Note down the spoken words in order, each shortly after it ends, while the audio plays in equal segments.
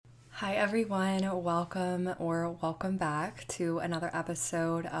Hi everyone, welcome back to another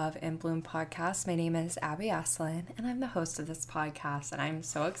episode of In Bloom Podcast. My name is Abby Aslin and I'm the host of this podcast, and I'm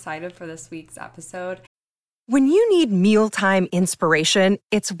so excited for this week's episode. When you need mealtime inspiration,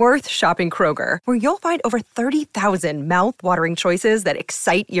 it's worth shopping Kroger, where you'll find over 30,000 mouth-watering choices that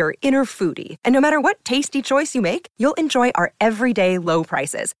excite your inner foodie. And no matter what tasty choice you make, you'll enjoy our everyday low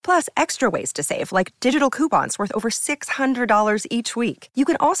prices, plus extra ways to save, like digital coupons worth over $600 each week. You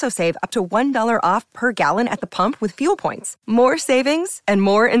can also save up to $1 off per gallon at the pump with fuel points. More savings and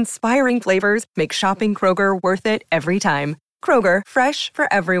more inspiring flavors make shopping Kroger worth it every time. Kroger, fresh for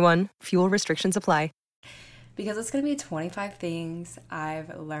everyone. Fuel restrictions apply. Because it's going to be 25 things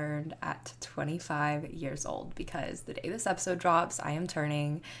I've learned at 25 years old. Because the day this episode drops, I am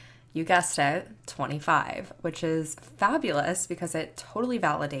turning, you guessed it, 25, which is fabulous because it totally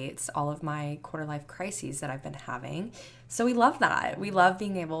validates all of my quarter life crises that I've been having. So we love that. We love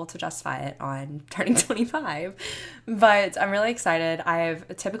being able to justify it on turning 25. But I'm really excited.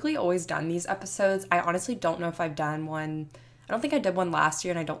 I've typically always done these episodes. I honestly don't know if I've done one. I don't think I did one last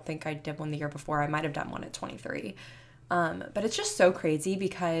year, and I don't think I did one the year before. I might have done one at 23. But it's just so crazy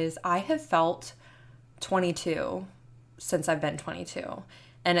because I have felt 22 since I've been 22.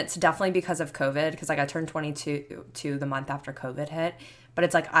 And it's definitely because of COVID, because I turned 22 the month after COVID hit. But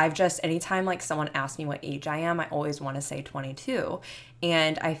it's anytime someone asks me what age I am, I always want to say 22.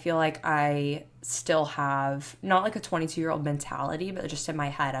 And I feel like I still have not a 22-year-old mentality, but just in my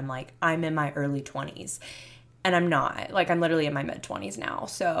head, I'm in my early 20s. And I'm not. I'm literally in my mid-20s now.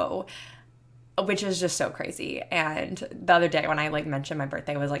 So, which is just so crazy. And the other day when I mentioned my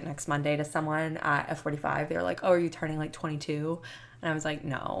birthday was next Monday to someone at 45, they were like, "Oh, are you turning 22?" And I was like,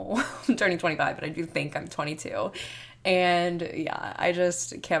 "No, I'm turning 25, but I do think I'm 22." And yeah, I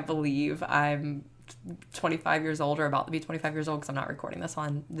just can't believe I'm 25 years old, or about to be 25 years old, because I'm not recording this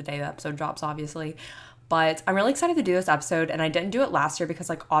on the day the episode drops, obviously. But I'm really excited to do this episode, and I didn't do it last year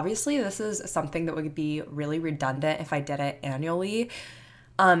because, obviously this is something that would be really redundant if I did it annually.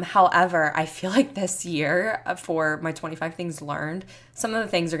 However, I feel like this year for my 25 things learned, some of the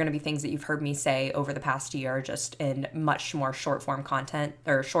things are going to be things that you've heard me say over the past year, just in much more short form content,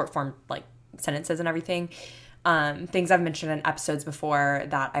 or short form sentences and everything. Things I've mentioned in episodes before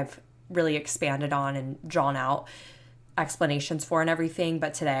that I've really expanded on and drawn out explanations for and everything.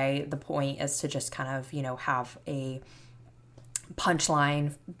 But today the point is to just kind of, have a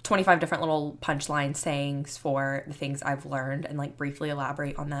punchline, 25 different little punchline sayings for the things I've learned, and briefly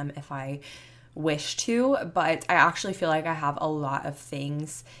elaborate on them if I wish to. But I actually feel like I have a lot of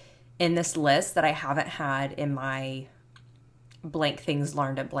things in this list that I haven't had in my blank things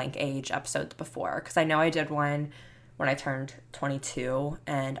learned at blank age episodes before, because I know I did one when I turned 22,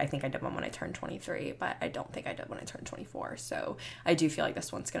 and I think I did one when I turned 23, but I don't think I did when I turned 24. So I do feel like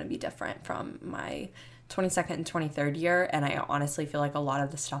this one's going to be different from my 22nd and 23rd year, and I honestly feel like a lot of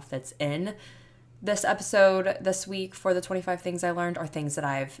the stuff that's in this episode this week for the 25 things I learned are things that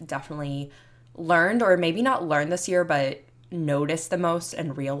I've definitely learned, or maybe not learned this year, but noticed the most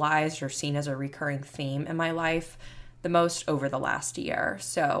and realized or seen as a recurring theme in my life the most over the last year.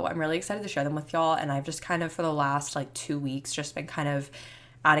 So I'm really excited to share them with y'all. And I've just kind of, for the last 2 weeks, just been kind of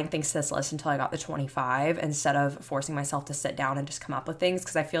adding things to this list until I got the 25, instead of forcing myself to sit down and just come up with things.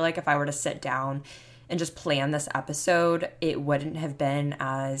 Because I feel like if I were to sit down and just plan this episode, it wouldn't have been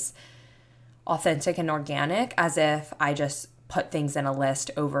as authentic and organic as if I just put things in a list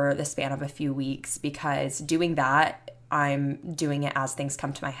over the span of a few weeks. Because doing that, I'm doing it as things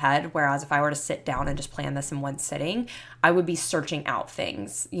come to my head. Whereas if I were to sit down and just plan this in one sitting, I would be searching out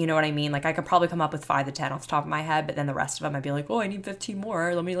things. You know what I mean? I could probably come up with 5 to 10 off the top of my head, but then the rest of them I'd be like, oh, I need 15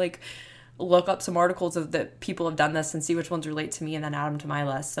 more. Let me look up some articles of that people have done this and see which ones relate to me, and then add them to my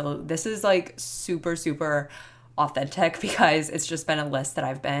list. So this is super, super authentic, because it's just been a list that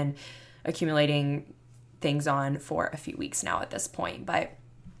I've been accumulating things on for a few weeks now at this point. But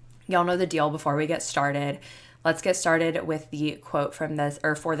y'all know the deal. Before we get started, let's get started with the quote from this,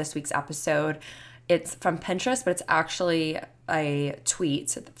 or for this week's episode. It's from Pinterest, but it's actually a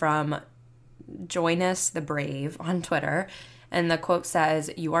tweet from Joinus the Brave on Twitter. And the quote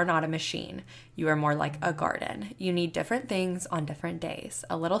says, "You are not a machine. You are more like a garden. You need different things on different days.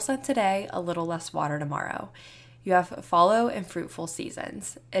 A little sun today, a little less water tomorrow. You have follow and fruitful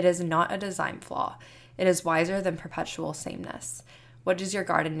seasons. It is not a design flaw. It is wiser than perpetual sameness. What does your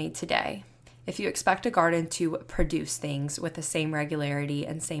garden need today? If you expect a garden to produce things with the same regularity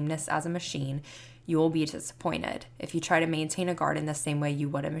and sameness as a machine, you will be disappointed. If you try to maintain a garden the same way you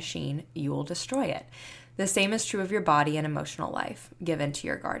would a machine, you will destroy it. The same is true of your body and emotional life. Give into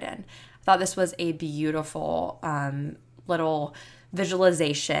your garden." I thought this was a beautiful little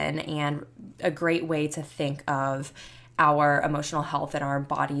visualization and a great way to think of our emotional health and our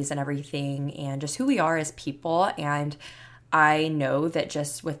bodies and everything and just who we are as people. And I know that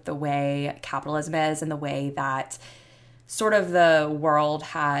just with the way capitalism is and the way that sort of the world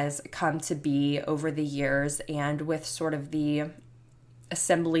has come to be over the years, and with sort of the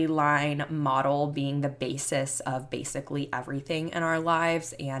assembly line model being the basis of basically everything in our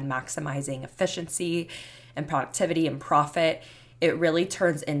lives and maximizing efficiency and productivity and profit, it really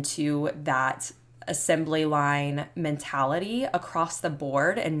turns into that assembly line mentality across the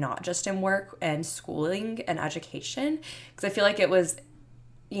board and not just in work and schooling and education. Because I feel like it was,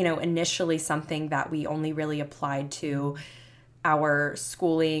 initially something that we only really applied to our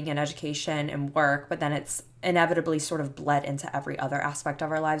schooling and education and work, but then it's inevitably sort of bled into every other aspect of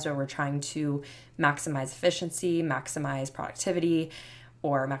our lives where we're trying to maximize efficiency, maximize productivity,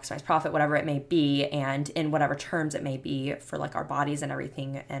 or maximize profit, whatever it may be, and in whatever terms it may be for like our bodies and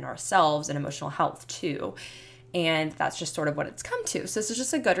everything and ourselves and emotional health too. And that's just sort of what it's come to. So this is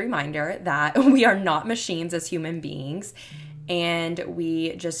just a good reminder that we are not machines as human beings, and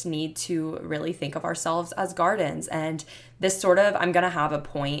we just need to really think of ourselves as gardens. And this sort of, I'm going to have a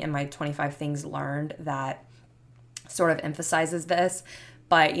point in my 25 things learned that sort of emphasizes this,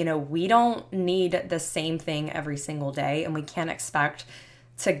 but we don't need the same thing every single day, and we can't expect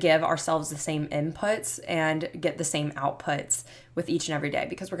to give ourselves the same inputs and get the same outputs with each and every day,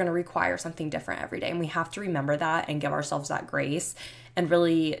 because we're going to require something different every day. And we have to remember that and give ourselves that grace and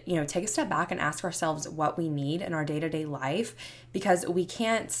really, take a step back and ask ourselves what we need in our day-to-day life, because we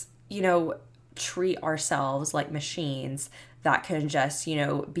can't, treat ourselves like machines that can just,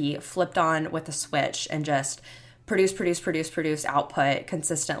 be flipped on with a switch and just produce output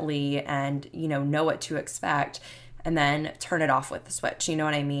consistently and, know what to expect, and then turn it off with the switch. You know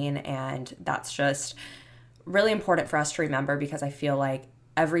what I mean? And that's just really important for us to remember, because I feel like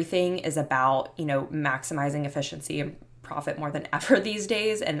everything is about, maximizing efficiency and profit more than ever these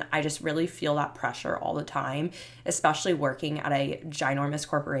days. And I just really feel that pressure all the time, especially working at a ginormous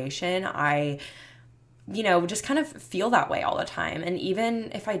corporation. I just kind of feel that way all the time. And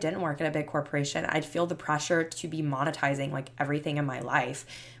even if I didn't work at a big corporation, I'd feel the pressure to be monetizing like everything in my life,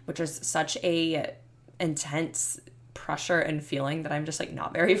 which is such a intense pressure and feeling that I'm just like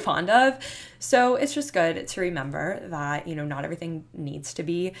not very fond of. So it's just good to remember that, not everything needs to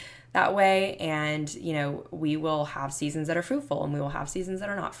be that way. And, we will have seasons that are fruitful and we will have seasons that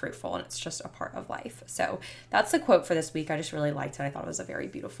are not fruitful. And it's just a part of life. So that's the quote for this week. I just really liked it. I thought it was a very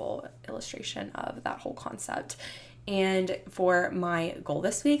beautiful illustration of that whole concept. And for my goal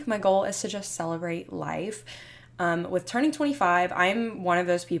this week, my goal is to just celebrate life. With turning 25, I'm one of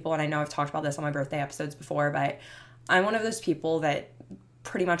those people, and I know I've talked about this on my birthday episodes before, but I'm one of those people that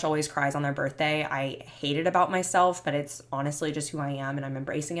pretty much always cries on their birthday. I hate it about myself, but it's honestly just who I am, and I'm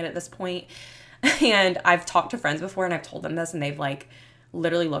embracing it at this point. And I've talked to friends before, and I've told them this, and they've like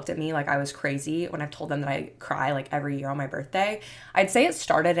literally looked at me like I was crazy when I've told them that I cry like every year on my birthday. I'd say it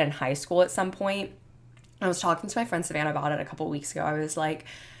started in high school at some point. I was talking to my friend Savannah about it a couple weeks ago. I was like,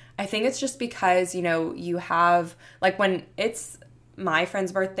 I think it's just because, you have, like, when it's my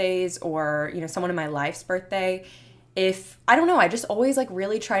friends' birthdays or, someone in my life's birthday, I don't know, I just always, like,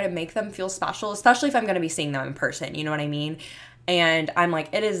 really try to make them feel special, especially if I'm going to be seeing them in person, you know what I mean? And I'm like,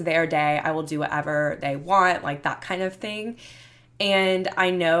 it is their day. I will do whatever they want, like, that kind of thing. And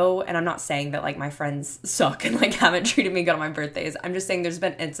I know, and I'm not saying that, like, my friends suck and, like, haven't treated me good on my birthdays. I'm just saying there's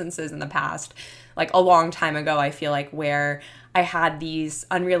been instances in the past, like, a long time ago, I feel like, where I had these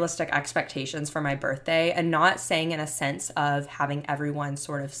unrealistic expectations for my birthday, and not saying in a sense of having everyone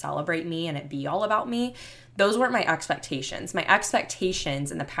sort of celebrate me and it be all about me. Those weren't my expectations. My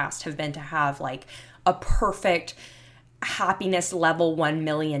expectations in the past have been to have, like, a perfect happiness level 1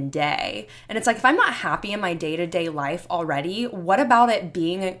 million day. And it's like, if I'm not happy in my day-to-day life already, what about it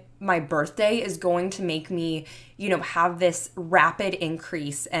being my birthday is going to make me, have this rapid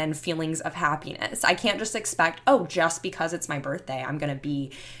increase in feelings of happiness? I can't just expect, just because it's my birthday, I'm going to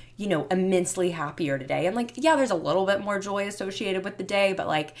be, immensely happier today. And like, yeah, there's a little bit more joy associated with the day, but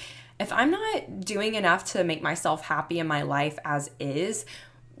like, if I'm not doing enough to make myself happy in my life as is,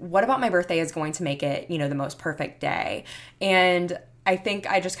 what about my birthday is going to make it, the most perfect day? And I think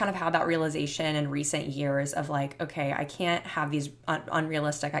I just kind of had that realization in recent years of like, okay, I can't have these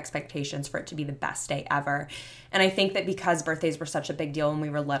unrealistic expectations for it to be the best day ever. And I think that because birthdays were such a big deal when we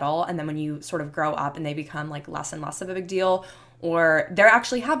were little, and then when you sort of grow up and they become like less and less of a big deal, or there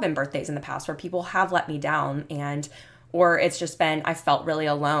actually have been birthdays in the past where people have let me down, or it's just been, I felt really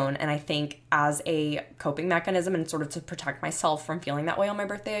alone. And I think as a coping mechanism and sort of to protect myself from feeling that way on my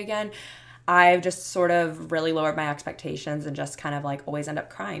birthday again, I've just sort of really lowered my expectations and just kind of like always end up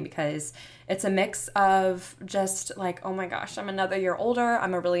crying because it's a mix of just like, oh my gosh, I'm another year older.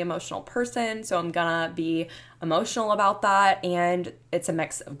 I'm a really emotional person, so I'm gonna be emotional about that. And it's a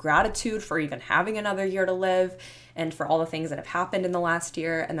mix of gratitude for even having another year to live and for all the things that have happened in the last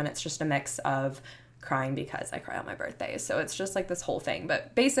year. And then it's just a mix of crying because I cry on my birthday. So it's just like this whole thing.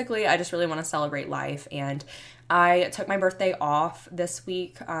 But basically, I just really want to celebrate life. And I took my birthday off this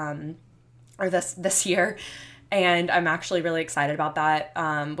week, or this year, and I'm actually really excited about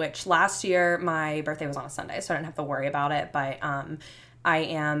that, which last year my birthday was on a Sunday, so I didn't have to worry about it. But I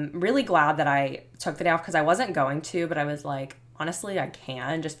am really glad that I took the day off because I wasn't going to, but I was like, honestly, I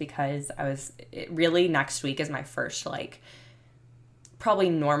can, just because really next week is my first like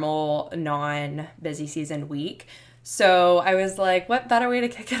probably normal, non-busy season week. So I was like, what better way to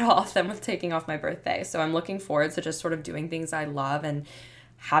kick it off than with taking off my birthday? So I'm looking forward to just sort of doing things I love and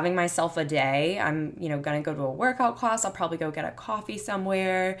having myself a day. I'm, going to go to a workout class. I'll probably go get a coffee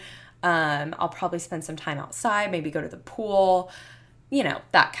somewhere. I'll probably spend some time outside, maybe go to the pool,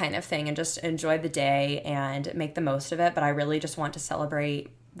 that kind of thing, and just enjoy the day and make the most of it. But I really just want to celebrate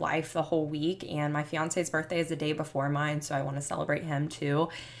life the whole week, and my fiance's birthday is the day before mine, so I want to celebrate him too.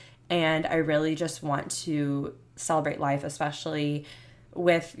 And I really just want to celebrate life, especially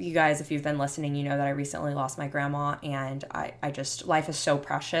with you guys. If you've been listening, you know that I recently lost my grandma, and I just, life is so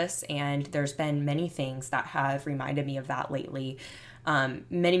precious, and there's been many things that have reminded me of that lately,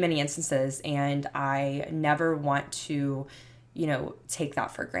 many instances, and I never want to take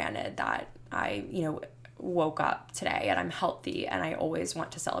that for granted, that I woke up today and I'm healthy, and I always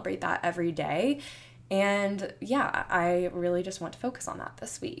want to celebrate that every day. And yeah, I really just want to focus on that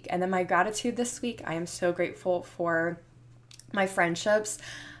this week. And then my gratitude this week, I am so grateful for my friendships.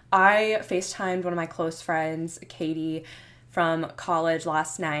 I FaceTimed one of my close friends, Katie, from college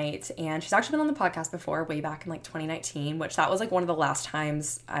last night, and she's actually been on the podcast before, way back in like 2019, which that was like one of the last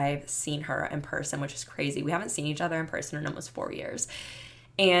times I've seen her in person, which is crazy. We haven't seen each other in person in almost 4 years.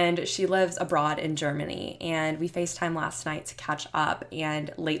 And she lives abroad in Germany, and we FaceTime last night to catch up.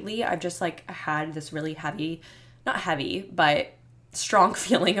 And lately I've just like had this really not heavy, but strong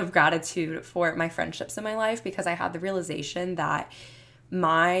feeling of gratitude for my friendships in my life, because I had the realization that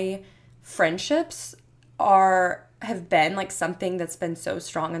my friendships have been like something that's been so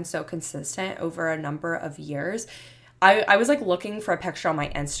strong and so consistent over a number of years. I was like looking for a picture on my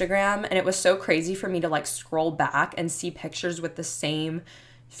Instagram, and it was so crazy for me to like scroll back and see pictures with the same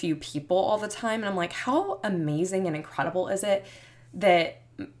few people all the time. And I'm like, how amazing and incredible is it that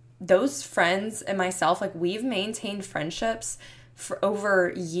those friends and myself, like, we've maintained friendships for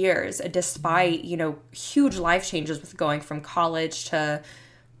over years, despite, huge life changes with going from college to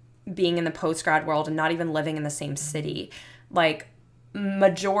being in the post-grad world and not even living in the same city. Like,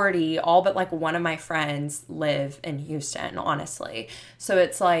 majority, all but like one of my friends live in Houston, honestly. So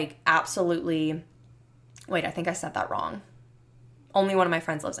it's like absolutely, wait, I think I said that wrong. Only one of my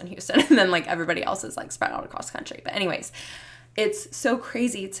friends lives in Houston, and then like everybody else is like spread out across the country. But anyways, it's so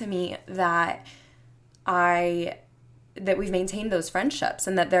crazy to me that we've maintained those friendships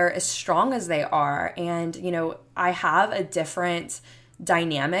and that they're as strong as they are. And, I have a different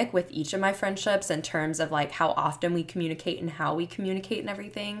dynamic with each of my friendships in terms of like how often we communicate and how we communicate and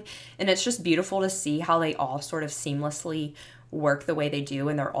everything. And it's just beautiful to see how they all sort of seamlessly work the way they do,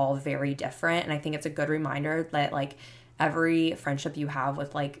 and they're all very different. And I think it's a good reminder that like every friendship you have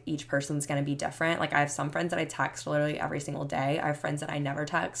with like each person's going to be different. Like, I have some friends that I text literally every single day. I have friends that I never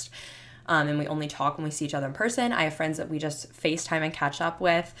text, and we only talk when we see each other in person. I have friends that we just FaceTime and catch up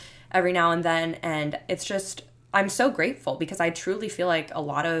with every now and then. And it's just, I'm so grateful, because I truly feel like a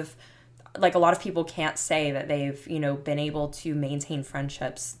lot of people can't say that they've, been able to maintain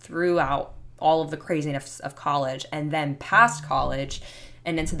friendships throughout all of the craziness of college and then past college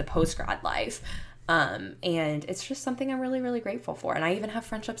and into the post-grad life. And it's just something I'm really, really grateful for. And I even have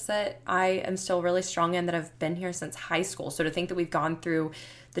friendships that I am still really strong in that have been here since high school. So to think that we've gone through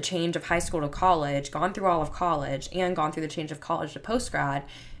the change of high school to college, gone through all of college, and gone through the change of college to post-grad,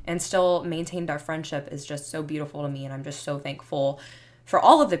 and still maintained our friendship is just so beautiful to me. And I'm just so thankful for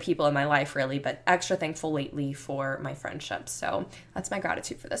all of the people in my life, really, but extra thankful lately for my friendships. So that's my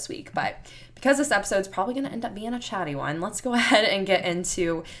gratitude for this week. But because this episode's probably going to end up being a chatty one, let's go ahead and get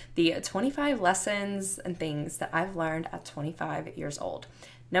into the 25 lessons and things that I've learned at 25 years old.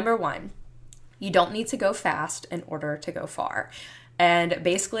 Number 1, you don't need to go fast in order to go far. And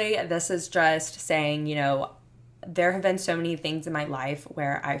basically, this is just saying, there have been so many things in my life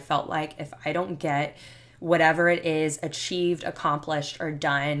where I felt like if I don't get whatever it is achieved, accomplished, or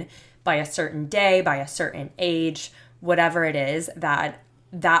done by a certain day, by a certain age, whatever it is, that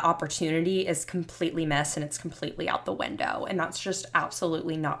that opportunity is completely missed and it's completely out the window. And that's just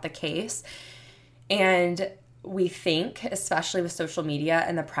absolutely not the case. And we think, especially with social media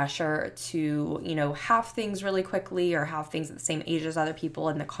and the pressure to, have things really quickly or have things at the same age as other people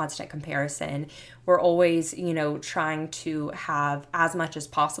and the constant comparison, we're always, trying to have as much as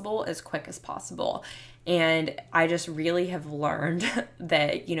possible, as quick as possible. And I just really have learned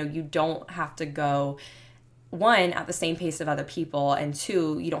that, you don't have to go, one, at the same pace of other people, and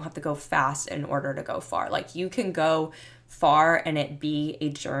two, you don't have to go fast in order to go far. Like, you can go far and it be a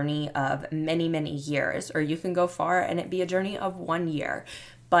journey of many, many years, or you can go far and it be a journey of 1 year.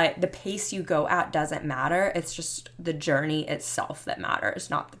 But the pace you go at doesn't matter. It's just the journey itself that matters,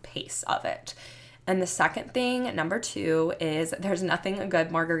 not the pace of it. And the second thing, number 2, is there's nothing a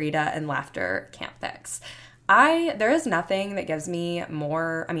good margarita and laughter can't fix. There is nothing that gives me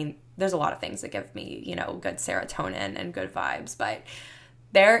more, there's a lot of things that give me, good serotonin and good vibes, but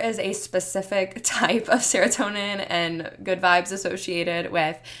there is a specific type of serotonin and good vibes associated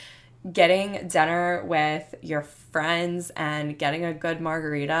with getting dinner with your friends and getting a good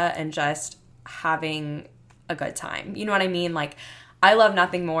margarita and just having a good time. You know what I mean? Like, I love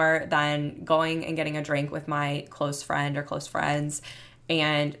nothing more than going and getting a drink with my close friend or close friends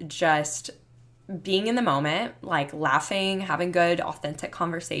and just being in the moment, like laughing, having good, authentic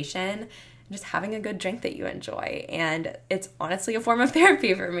conversation, just having a good drink that you enjoy. And it's honestly a form of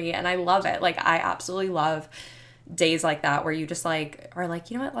therapy for me, and I love it. Like, I absolutely love days like that where you just are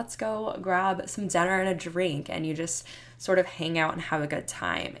like, you know what, let's go grab some dinner and a drink, and you just sort of hang out and have a good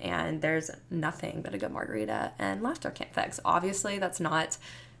time. And there's nothing that a good margarita and laughter can't fix. Obviously, that's not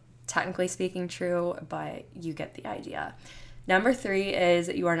technically speaking true, but you get the idea. Number 3 is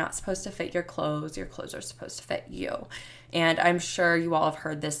you are not supposed to fit your clothes are supposed to fit you. And I'm sure you all have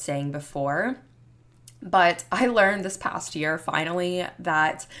heard this saying before, but I learned this past year finally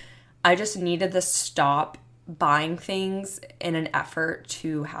that I just needed to stop buying things in an effort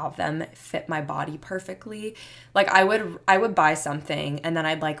to have them fit my body perfectly. Like, I would buy something and then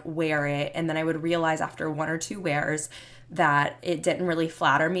I'd wear it, and then I would realize after 1 or 2 wears that it didn't really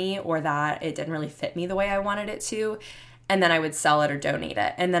flatter me or that it didn't really fit me the way I wanted it to. And then I would sell it or donate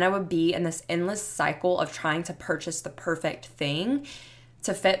it. And then I would be in this endless cycle of trying to purchase the perfect thing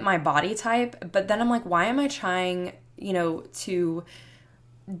to fit my body type. But then I'm like, why am I trying, to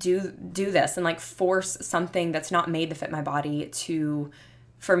do this and force something that's not made to fit my body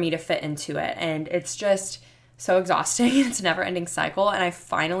for me to fit into it? And it's just so exhausting. It's a never ending cycle. And I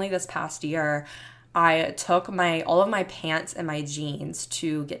finally, this past year, I took all of my pants and my jeans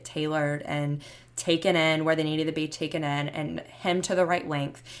to get tailored and taken in where they needed to be taken in and hemmed to the right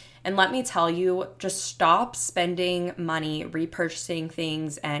length. And let me tell you, just stop spending money repurchasing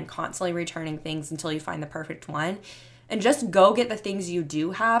things and constantly returning things until you find the perfect one. And just go get the things you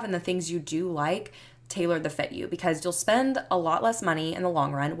do have and the things you do like tailored to fit you, because you'll spend a lot less money in the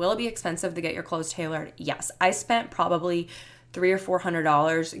long run. Will it be expensive to get your clothes tailored? Yes. I spent probably $300 or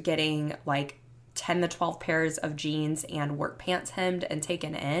 $400 getting 10 to 12 pairs of jeans and work pants hemmed and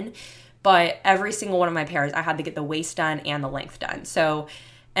taken in. But every single one of my pairs, I had to get the waist done and the length done. So,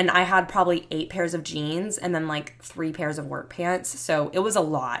 and I had probably 8 pairs of jeans and then 3 pairs of work pants. So it was a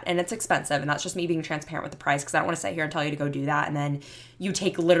lot, and it's expensive. And that's just me being transparent with the price, because I don't want to sit here and tell you to go do that and then you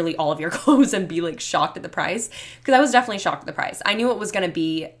take literally all of your clothes and be shocked at the price. Because I was definitely shocked at the price. I knew it was going to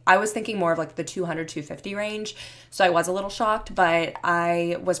be, I was thinking more of the $200, $250 range. So I was a little shocked, but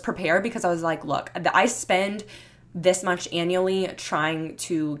I was prepared because I was like, look, I spend this much annually trying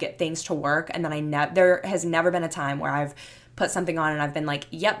to get things to work, and then there has never been a time where I've put something on and I've been like,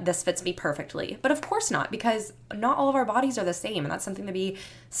 yep, this fits me perfectly. But of course not, because not all of our bodies are the same, and that's something to be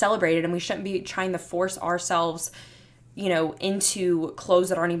celebrated, and we shouldn't be trying to force ourselves, into clothes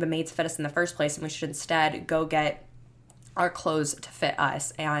that aren't even made to fit us in the first place, and we should instead go get our clothes to fit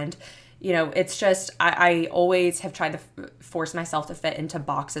us. And it's just, I always have tried to force myself to fit into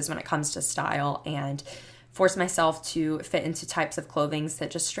boxes when it comes to style, and force myself to fit into types of clothing that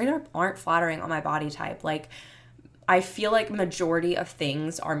just straight up aren't flattering on my body type. I feel like majority of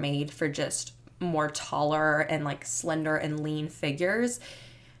things are made for just more taller and slender and lean figures,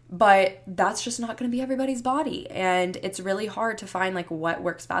 but that's just not going to be everybody's body. And it's really hard to find what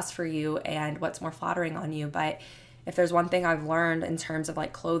works best for you and what's more flattering on you. But if there's one thing I've learned in terms of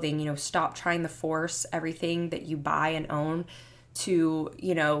clothing, stop trying to force everything that you buy and own to,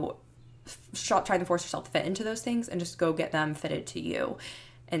 stop trying to force yourself to fit into those things, and just go get them fitted to you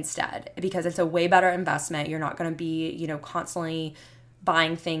instead, because it's a way better investment. You're not going to be, constantly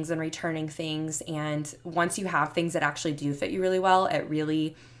buying things and returning things. And once you have things that actually do fit you really well, it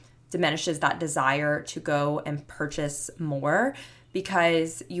really diminishes that desire to go and purchase more,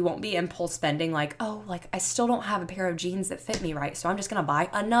 because you won't be impulse spending like, oh, like I still don't have a pair of jeans that fit me right, so I'm just gonna buy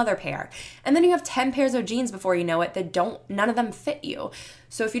another pair. And then you have 10 pairs of jeans before you know it that none of them fit you.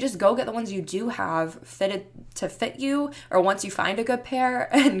 So if you just go get the ones you do have fitted to fit you, or once you find a good pair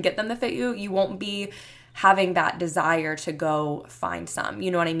and get them to fit you, you won't be having that desire to go find some.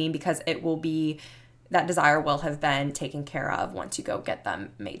 You know what I mean? Because that desire will have been taken care of once you go get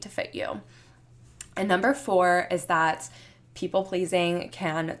them made to fit you. And number 4 is that people-pleasing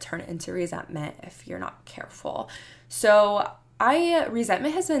can turn into resentment if you're not careful. So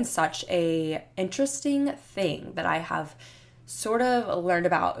resentment has been such a interesting thing that I have sort of learned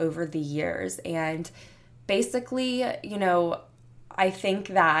about over the years. And basically, you know, I think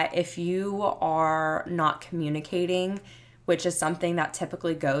that if you are not communicating, which is something that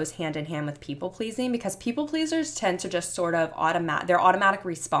typically goes hand in hand with people-pleasing, because people-pleasers tend to just sort of their automatic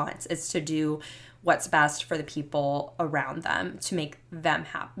response is to do what's best for the people around them to make them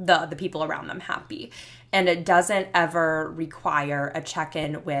happy, the people around them happy. And it doesn't ever require a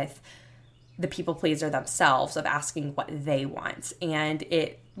check-in with the people pleaser themselves of asking what they want. And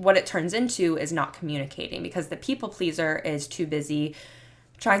what it turns into is not communicating, because the people pleaser is too busy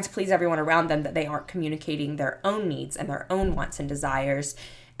trying to please everyone around them that they aren't communicating their own needs and their own wants and desires.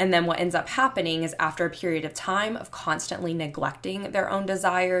 And then what ends up happening is, after a period of time of constantly neglecting their own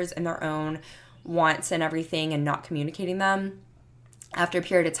desires and their own wants and everything and not communicating them, after a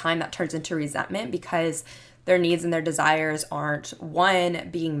period of time that turns into resentment, because their needs and their desires aren't, 1,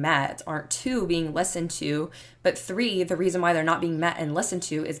 being met, aren't 2, being listened to, but 3, the reason why they're not being met and listened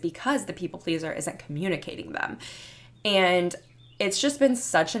to is because the people pleaser isn't communicating them. And it's just been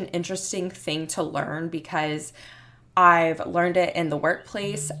such an interesting thing to learn, because I've learned it in the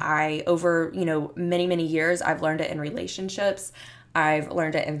workplace. Over many, many years, I've learned it in relationships. I've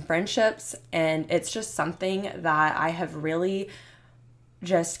learned it in friendships, and it's just something that I have really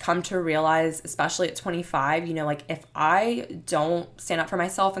just come to realize, especially at 25, like if I don't stand up for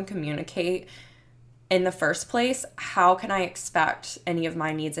myself and communicate in the first place, how can I expect any of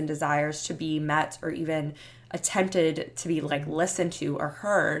my needs and desires to be met or even attempted to be like listened to or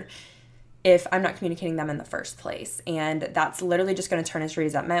heard if I'm not communicating them in the first place? And that's literally just going to turn into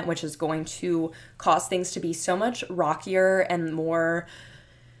resentment, which is going to cause things to be so much rockier and more,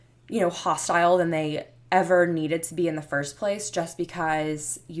 hostile than they ever needed to be in the first place, just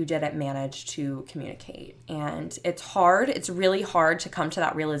because you didn't manage to communicate. And it's hard. It's really hard to come to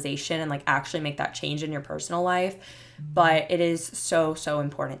that realization and like actually make that change in your personal life, but it is so, so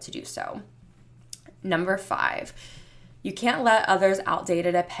important to do so. Number 5, you can't let others'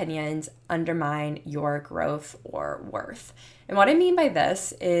 outdated opinions undermine your growth or worth. And what I mean by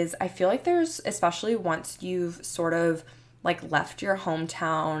this is, I feel like there's, especially once you've sort of like left your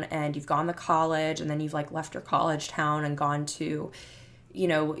hometown and you've gone to college, and then you've like left your college town and gone to,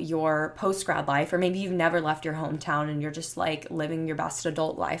 your post-grad life, or maybe you've never left your hometown and you're just like living your best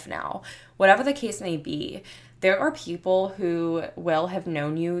adult life now. Whatever the case may be, there are people who will have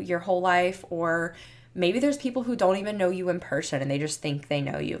known you your whole life, or maybe there's people who don't even know you in person and they just think they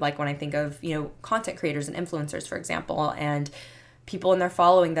know you. Like when I think of, content creators and influencers, for example, and people in their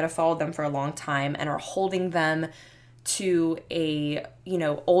following that have followed them for a long time and are holding them to a,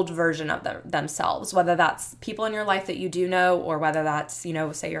 old version of themselves, whether that's people in your life that you do know, or whether that's,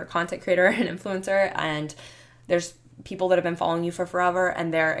 say you're a content creator and influencer and there's people that have been following you for forever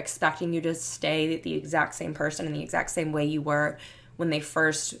and they're expecting you to stay the exact same person in the exact same way you were when they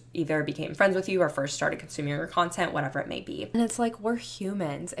first either became friends with you or first started consuming your content, whatever it may be. And it's like, we're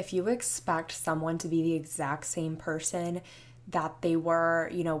humans. If you expect someone to be the exact same person that they were,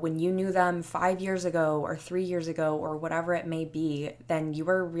 when you knew them 5 years ago or 3 years ago or whatever it may be, then you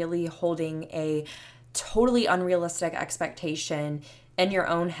are really holding a totally unrealistic expectation in your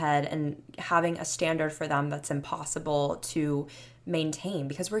own head and having a standard for them that's impossible to maintain,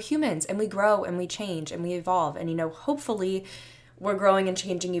 because we're humans and we grow and we change and we evolve. And, hopefully we're growing and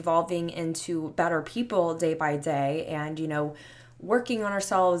changing, evolving into better people day by day, and, working on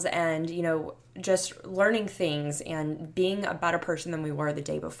ourselves and, just learning things and being a better person than we were the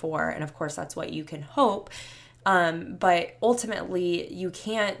day before. And of course, that's what you can hope. But ultimately, you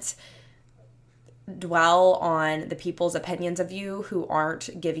can't dwell on the people's opinions of you who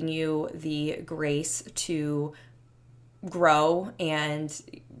aren't giving you the grace to grow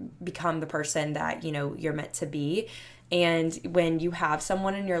and become the person that, you're meant to be. And when you have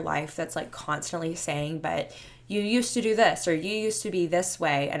someone in your life that's like constantly saying, but you used to do this, or you used to be this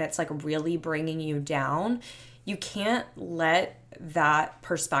way, and it's like really bringing you down, you can't let that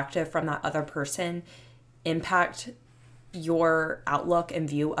perspective from that other person impact your outlook and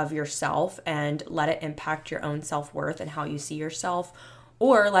view of yourself and let it impact your own self-worth and how you see yourself,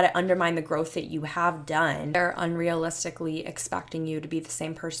 or let it undermine the growth that you have done. They're unrealistically expecting you to be the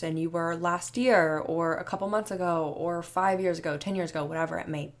same person you were last year or a couple months ago or 5 years ago, 10 years ago, whatever it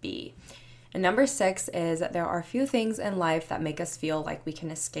may be. And number 6 is that there are few things in life that make us feel like we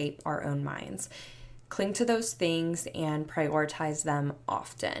can escape our own minds. Cling to those things and prioritize them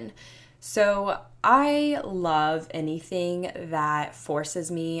often. So I love anything that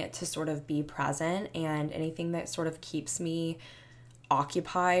forces me to sort of be present and anything that sort of keeps me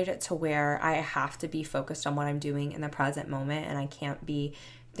occupied to where I have to be focused on what I'm doing in the present moment, and I can't be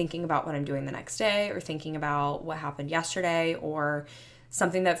thinking about what I'm doing the next day or thinking about what happened yesterday, or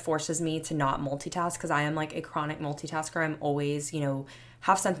something that forces me to not multitask, because I am like a chronic multitasker. I'm always,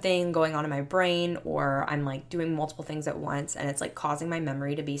 have something going on in my brain, or I'm like doing multiple things at once, and it's like causing my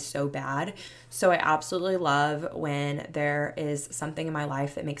memory to be so bad. So I absolutely love when there is something in my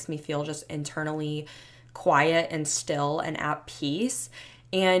life that makes me feel just internally quiet and still and at peace.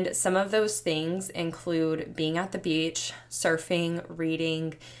 And some of those things include being at the beach, surfing,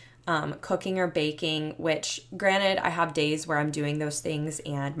 reading, cooking or baking, which granted, I have days where I'm doing those things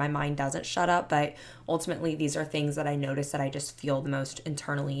and my mind doesn't shut up, but ultimately these are things that I notice that I just feel the most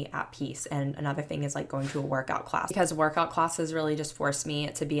internally at peace. And another thing is like going to a workout class, because workout classes really just force me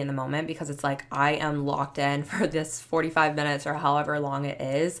to be in the moment, because it's like I am locked in for this 45 minutes or however long it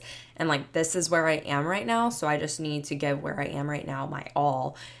is. And like, this is where I am right now. So I just need to give where I am right now my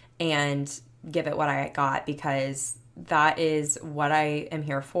all and give it what I got, because that is what I am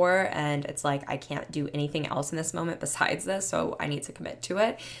here for. And it's like, I can't do anything else in this moment besides this. So I need to commit to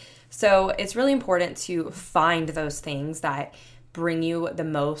it. So it's really important to find those things that bring you the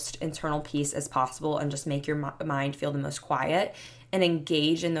most internal peace as possible and just make your mind feel the most quiet, and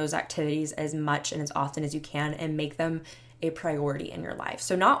engage in those activities as much and as often as you can and make them a priority in your life.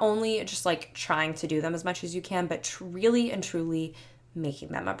 So not only just like trying to do them as much as you can, but really and truly making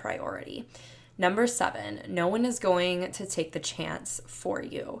them a priority. Number 7, no one is going to take the chance for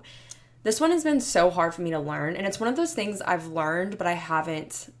you. This one has been so hard for me to learn, and it's one of those things I've learned, but I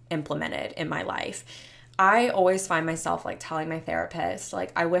haven't implemented in my life. I always find myself like telling my therapist,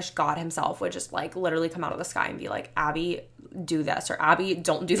 like, I wish God himself would just like literally come out of the sky and be like, Abby, do this, or Abby,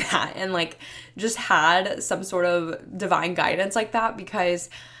 don't do that. And like just had some sort of divine guidance like that,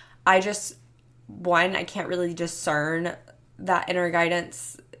 because I can't really discern that inner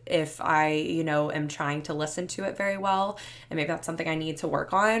guidance if I, am trying to listen to it very well. And maybe that's something I need to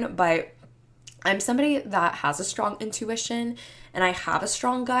work on. But I'm somebody that has a strong intuition and I have a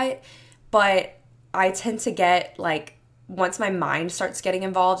strong gut, but I tend to get like, once my mind starts getting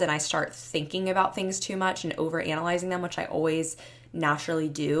involved and I start thinking about things too much and overanalyzing them, which I always naturally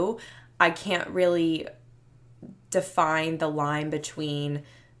do, I can't really define the line between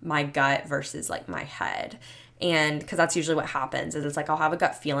my gut versus like my head. And because that's usually what happens, is it's like I'll have a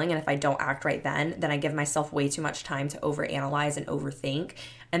gut feeling, and if I don't act right then I give myself way too much time to overanalyze and overthink,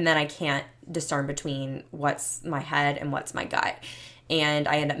 and then I can't discern between what's my head and what's my gut. And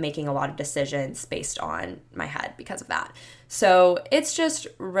I end up making a lot of decisions based on my head because of that. So it's just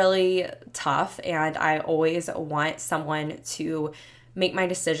really tough, and I always want someone to make my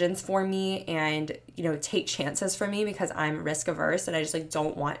decisions for me and, take chances for me, because I'm risk averse and I just like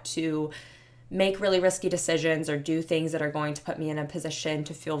don't want to make really risky decisions or do things that are going to put me in a position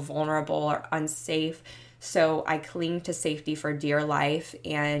to feel vulnerable or unsafe. So I cling to safety for dear life,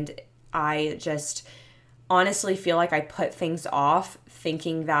 and I just honestly feel like I put things off,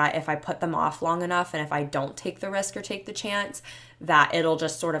 thinking that if I put them off long enough and if I don't take the risk or take the chance, that it'll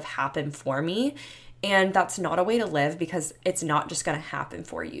just sort of happen for me. And that's not a way to live, because it's not just going to happen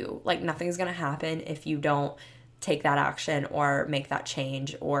for you. Like, nothing's going to happen if you don't take that action or make that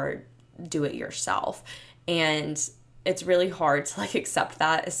change or do it yourself. And it's really hard to like accept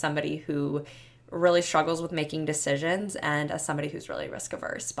that as somebody who really struggles with making decisions and as somebody who's really risk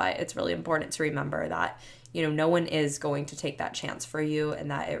averse. But it's really important to remember that, no one is going to take that chance for you, and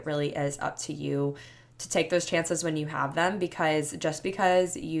that it really is up to you to take those chances when you have them, because just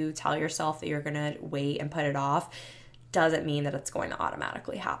because you tell yourself that you're going to wait and put it off doesn't mean that it's going to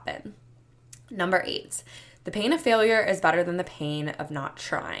automatically happen. Number 8, the pain of failure is better than the pain of not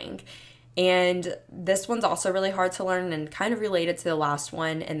trying. And this one's also really hard to learn and kind of related to the last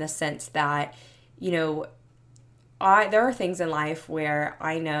one, in the sense that, there are things in life where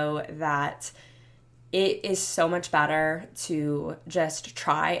I know that it is so much better to just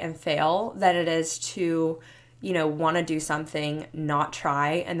try and fail than it is to, want to do something, not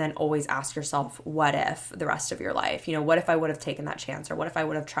try, and then always ask yourself, what if the rest of your life? What if I would have taken that chance? Or what if I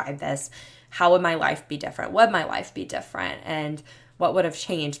would have tried this? How would my life be different? Would my life be different? And what would have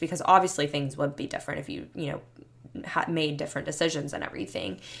changed? Because obviously things would be different if you, had made different decisions and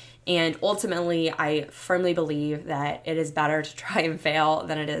everything. And ultimately, I firmly believe that it is better to try and fail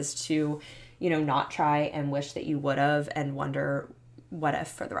than it is to, not try and wish that you would have and wonder what if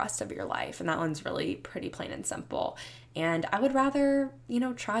for the rest of your life. And that one's really pretty plain and simple. And I would rather,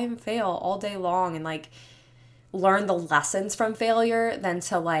 try and fail all day long and learn the lessons from failure than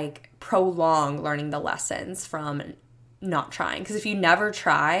to prolong learning the lessons from not trying. Because if you never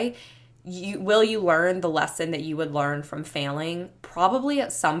try, will you learn the lesson that you would learn from failing? Probably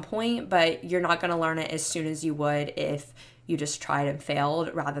at some point, but you're not going to learn it as soon as you would if you just tried and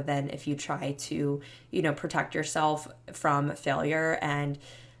failed, rather than if you try to, protect yourself from failure and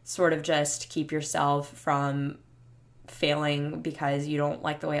sort of just keep yourself from failing because you don't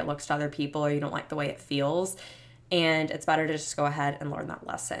like the way it looks to other people or you don't like the way it feels. And it's better to just go ahead and learn that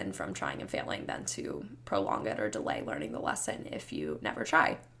lesson from trying and failing than to prolong it or delay learning the lesson if you never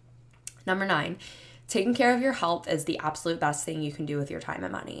try. Number 9, taking care of your health is the absolute best thing you can do with your time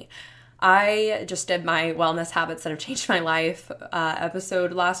and money. I just did my wellness habits that have changed my life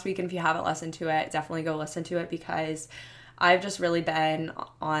episode last week. And if you haven't listened to it, definitely go listen to it, because I've just really been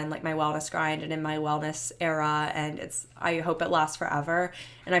on my wellness grind and in my wellness era, and I hope it lasts forever.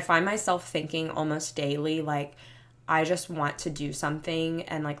 And I find myself thinking almost daily, I just want to do something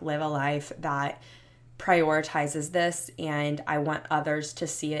and live a life that prioritizes this, and I want others to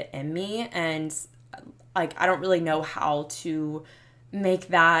see it in me. And I don't really know how to make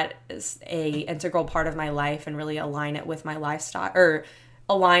that a integral part of my life and really align it with my lifestyle, or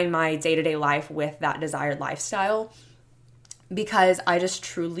align my day-to-day life with that desired lifestyle, because I just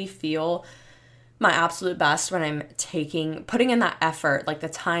truly feel my absolute best when I'm putting in that effort, the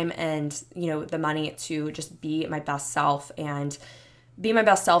time and, the money to just be my best self and be my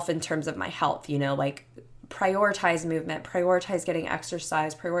best self in terms of my health, prioritize movement, prioritize getting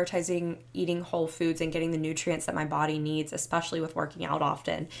exercise, prioritizing eating whole foods and getting the nutrients that my body needs, especially with working out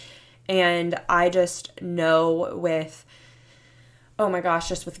often. And I just know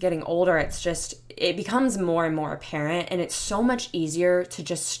just with getting older, it becomes more and more apparent, and it's so much easier to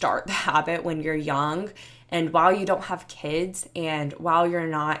just start the habit when you're young and while you don't have kids and while you're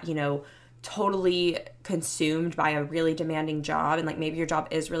not, totally consumed by a really demanding job, and maybe your job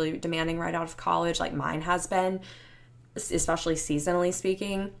is really demanding right out of college, like mine has been, especially seasonally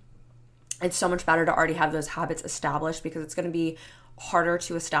speaking. It's so much better to already have those habits established, because it's going to be harder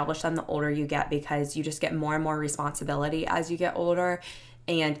to establish them the older you get, because you just get more and more responsibility as you get older,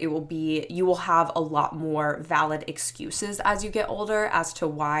 and you will have a lot more valid excuses as you get older as to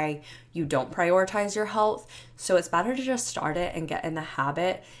why you don't prioritize your health. So it's better to just start it and get in the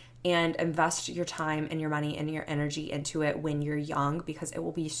habit and invest your time and your money and your energy into it when you're young, because it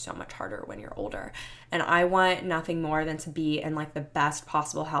will be so much harder when you're older. And I want nothing more than to be in the best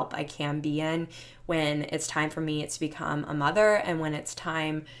possible health I can be in when it's time for me to become a mother, and when it's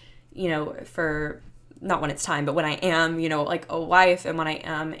time, not when it's time, but when I am, a wife, and when I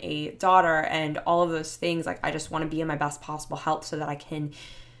am a daughter, and all of those things. I just want to be in my best possible health so that I can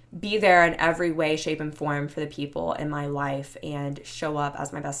be there in every way, shape, and form for the people in my life and show up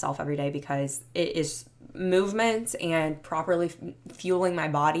as my best self every day, because it is movement and properly fueling my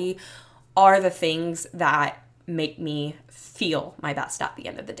body are the things that make me feel my best at the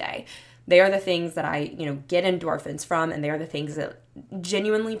end of the day. They are the things that I, get endorphins from, and they are the things that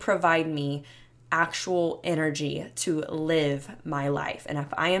genuinely provide me actual energy to live my life. And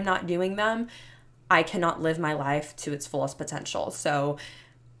if I am not doing them, I cannot live my life to its fullest potential. So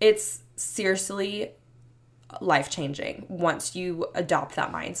it's seriously life-changing once you adopt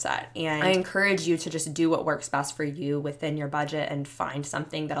that mindset. And I encourage you to just do what works best for you within your budget and find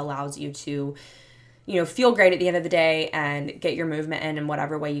something that allows you to, feel great at the end of the day and get your movement in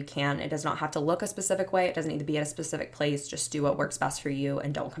whatever way you can. It does not have to look a specific way. It doesn't need to be at a specific place. Just do what works best for you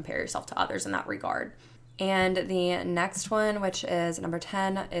and don't compare yourself to others in that regard. And the next one, which is number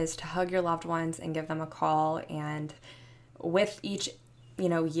 10, is to hug your loved ones and give them a call. And with each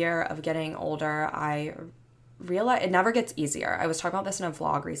year of getting older, I realize it never gets easier. I was talking about this in a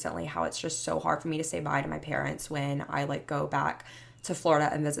vlog recently, how it's just so hard for me to say bye to my parents when I go back to Florida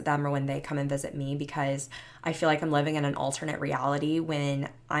and visit them, or when they come and visit me, because I feel like I'm living in an alternate reality when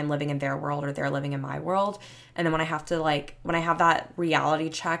I'm living in their world or they're living in my world. And then when I have to when I have that reality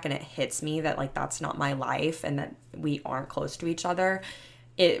check and it hits me that that's not my life and that we aren't close to each other,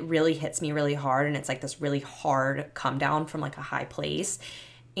 it really hits me really hard. And it's this really hard come down from a high place.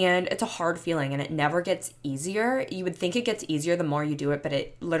 And it's a hard feeling and it never gets easier. You would think it gets easier the more you do it, but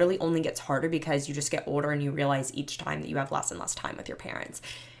it literally only gets harder because you just get older and you realize each time that you have less and less time with your parents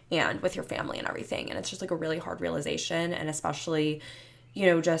and with your family and everything. And it's just like a really hard realization. And especially,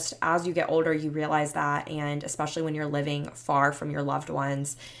 just as you get older, you realize that. And especially when you're living far from your loved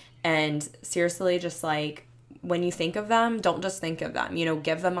ones. And seriously, just like when you think of them, don't just think of them,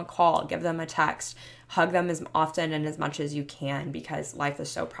 give them a call, give them a text, hug them as often and as much as you can because life is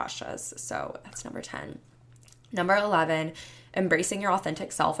so precious. So that's number 10. Number 11, embracing your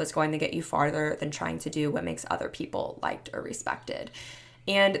authentic self is going to get you farther than trying to do what makes other people liked or respected.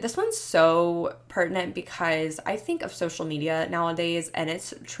 And this one's so pertinent because I think of social media nowadays and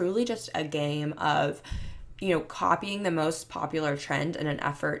it's truly just a game of copying the most popular trend in an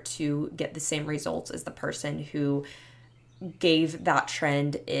effort to get the same results as the person who gave that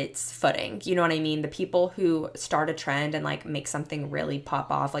trend its footing. You know what I mean? The people who start a trend and like make something really pop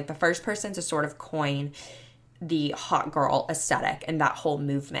off, like the first person to sort of coin the hot girl aesthetic and that whole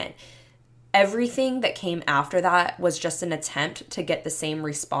movement. Everything that came after that was just an attempt to get the same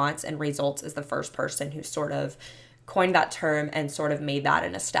response and results as the first person who sort of coined that term and sort of made that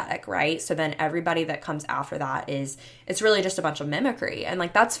an aesthetic, right? So then everybody that comes after that it's really just a bunch of mimicry. And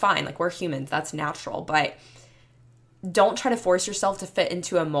like, that's fine. Like, we're humans, that's natural. But don't try to force yourself to fit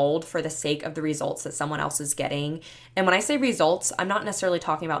into a mold for the sake of the results that someone else is getting. And when I say results, I'm not necessarily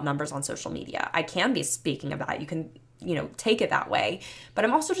talking about numbers on social media. I can be speaking of that. You can, take it that way. But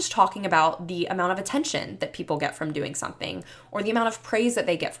I'm also just talking about the amount of attention that people get from doing something or the amount of praise that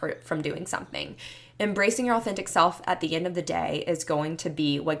they get from doing something. Embracing your authentic self at the end of the day is going to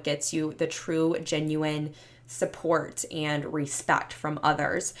be what gets you the true, genuine support and respect from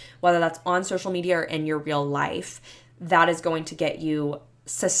others, whether that's on social media or in your real life. That is going to get you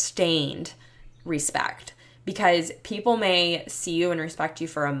sustained respect because people may see you and respect you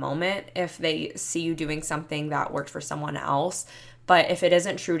for a moment if they see you doing something that worked for someone else. But if it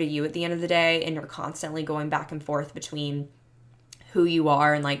isn't true to you at the end of the day and you're constantly going back and forth between who you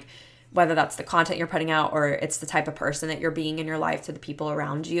are and like whether that's the content you're putting out or it's the type of person that you're being in your life to the people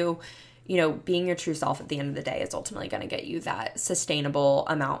around you, being your true self at the end of the day is ultimately going to get you that sustainable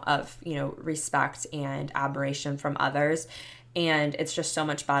amount of, respect and admiration from others. And it's just so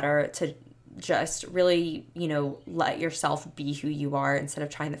much better to just really, let yourself be who you are instead of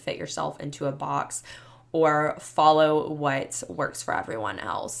trying to fit yourself into a box or follow what works for everyone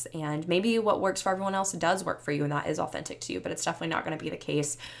else. And maybe what works for everyone else does work for you and that is authentic to you, but it's definitely not going to be the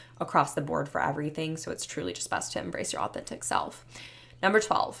case across the board for everything. So it's truly just best to embrace your authentic self. Number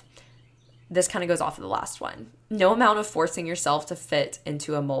 12. This kind of goes off of the last one. No amount of forcing yourself to fit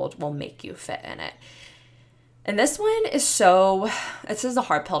into a mold will make you fit in it. And this one is a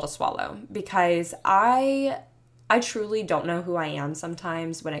hard pill to swallow because I truly don't know who I am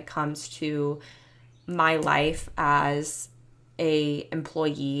sometimes when it comes to my life as a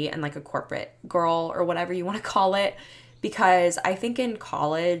employee and like a corporate girl or whatever you want to call it. Because I think in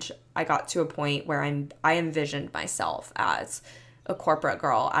college, I got to a point where I envisioned myself as a corporate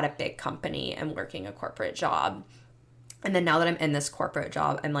girl at a big company and working a corporate job. And then now that I'm in this corporate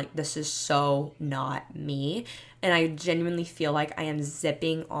job, I'm like, this is so not me. And I genuinely feel like I am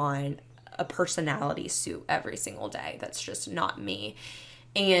zipping on a personality suit every single day. That's just not me.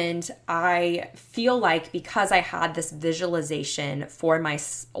 And I feel like because I had this visualization for my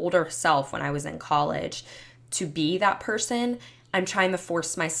older self when I was in college to be that person, I'm trying to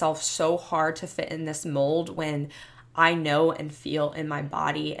force myself so hard to fit in this mold when I know and feel in my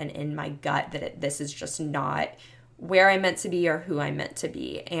body and in my gut that this is just not where I'm meant to be or who I'm meant to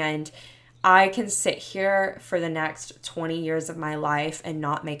be. And I can sit here for the next 20 years of my life and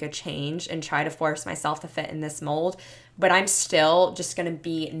not make a change and try to force myself to fit in this mold, but I'm still just going to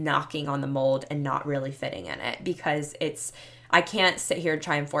be knocking on the mold and not really fitting in it because I can't sit here and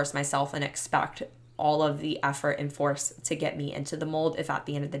try and force myself and expect all of the effort and force to get me into the mold if at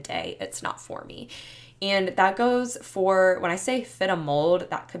the end of the day it's not for me. And that goes for, when I say fit a mold,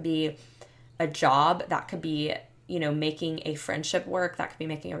 that could be a job, that could be, making a friendship work, that could be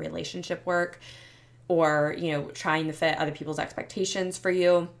making a relationship work, or, trying to fit other people's expectations for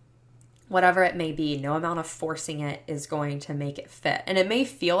you. Whatever it may be, no amount of forcing it is going to make it fit. And it may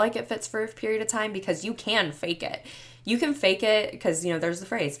feel like it fits for a period of time because you can fake it. You can fake it because, there's the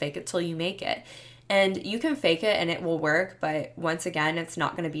phrase, fake it till you make it. And you can fake it and it will work, but once again, it's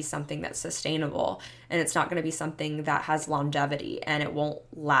not going to be something that's sustainable and it's not going to be something that has longevity and it won't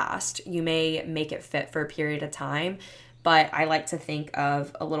last. You may make it fit for a period of time, but I like to think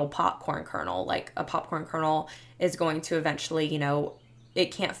of a little popcorn kernel. Like a popcorn kernel is going to eventually,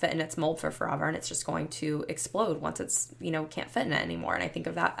 it can't fit in its mold for forever, and it's just going to explode once it's, can't fit in it anymore. And I think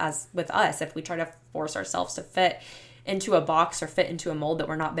of that as with us. If we try to force ourselves to fit into a box or fit into a mold that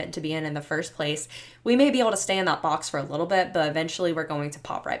we're not meant to be in the first place, we may be able to stay in that box for a little bit, but eventually we're going to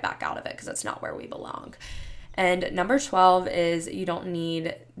pop right back out of it because it's not where we belong. And number 12 is you don't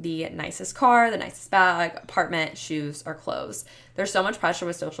need the nicest car, the nicest bag, apartment, shoes, or clothes. There's so much pressure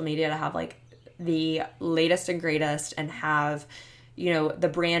with social media to have like the latest and greatest and have, the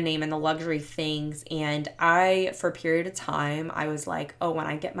brand name and the luxury things. And for a period of time, I was like, oh, when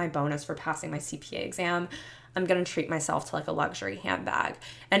I get my bonus for passing my CPA exam, I'm going to treat myself to like a luxury handbag.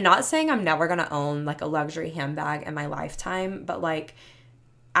 And not saying I'm never going to own like a luxury handbag in my lifetime, but like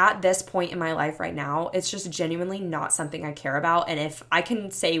at this point in my life right now, it's just genuinely not something I care about. And if I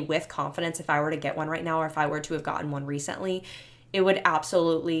can say with confidence, if I were to get one right now, or if I were to have gotten one recently, it would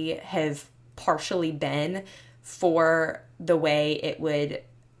absolutely have partially been for the way it would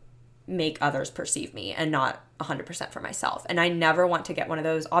make others perceive me and not 100% for myself. And I never want to get one of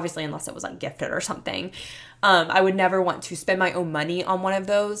those, obviously, unless it was like gifted or something. I would never want to spend my own money on one of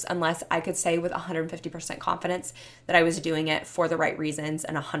those unless I could say with 150% confidence that I was doing it for the right reasons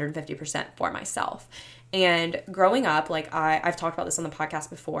and 150% for myself. And growing up, like I've talked about this on the podcast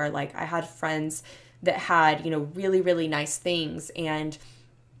before, like I had friends that had, really, really nice things, and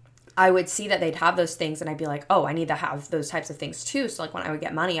I would see that they'd have those things and I'd be like, oh, I need to have those types of things too. So like when I would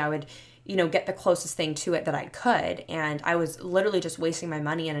get money, I would, get the closest thing to it that I could. And I was literally just wasting my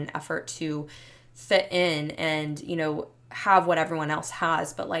money in an effort to fit in and, have what everyone else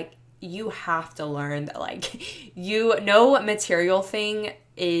has. But like, you have to learn that like, no material thing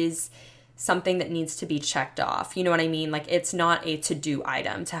is something that needs to be checked off. You know what I mean? Like, it's not a to-do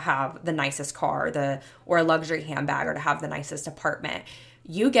item to have the nicest car or a luxury handbag or to have the nicest apartment.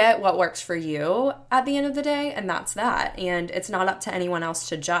 You get what works for you at the end of the day, and that's that. And it's not up to anyone else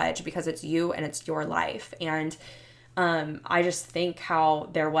to judge because it's you and it's your life. And I just think how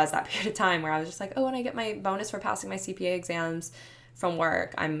there was that period of time where I was just like, oh, when I get my bonus for passing my CPA exams from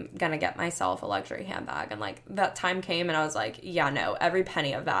work, I'm going to get myself a luxury handbag. And like that time came and I was like, yeah, no, every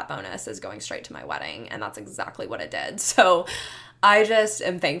penny of that bonus is going straight to my wedding. And that's exactly what it did. So I just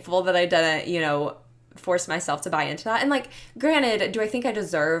am thankful that I didn't, force myself to buy into that. And like, granted, do I think I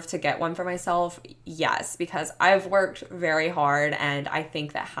deserve to get one for myself? Yes, because I've worked very hard, and I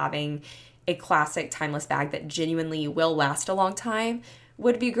think that having a classic timeless bag that genuinely will last a long time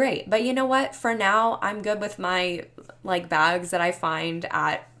would be great. But you know what? For now, I'm good with my like bags that I find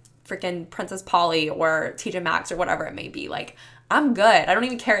at freaking Princess Polly or TJ Maxx or whatever it may be. Like, I'm good. I don't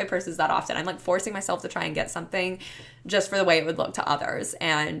even carry purses that often. I'm like forcing myself to try and get something just for the way it would look to others.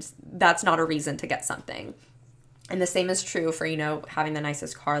 And that's not a reason to get something. And the same is true for, having the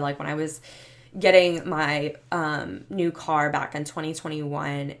nicest car. Like when I was getting my new car back in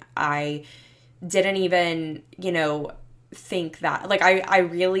 2021, I didn't even, think that, like I'm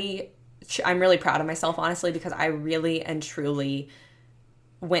really proud of myself, honestly, because I really and truly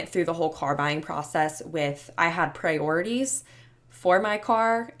went through the whole car buying process I had priorities for my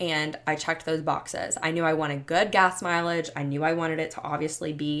car, and I checked those boxes. I knew I wanted good gas mileage. I knew I wanted it to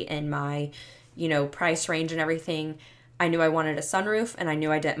obviously be in my, price range and everything. I knew I wanted a sunroof, and I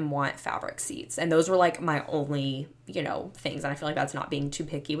knew I didn't want fabric seats. And those were like my only, things. And I feel like that's not being too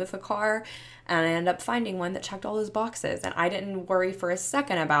picky with a car. And I ended up finding one that checked all those boxes. And I didn't worry for a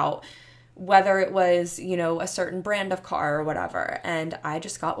second about whether it was, a certain brand of car or whatever. And I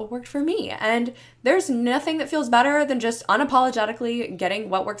just got what worked for me. And there's nothing that feels better than just unapologetically getting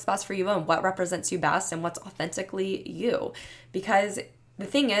what works best for you and what represents you best and what's authentically you. Because the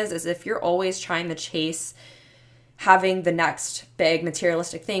thing is if you're always trying to chase having the next big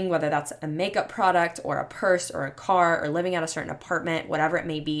materialistic thing, whether that's a makeup product or a purse or a car or living at a certain apartment, whatever it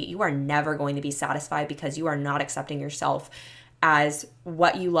may be, you are never going to be satisfied because you are not accepting yourself as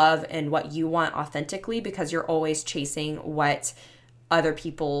what you love and what you want authentically, because you're always chasing what other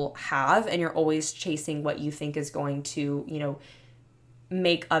people have, and you're always chasing what you think is going to,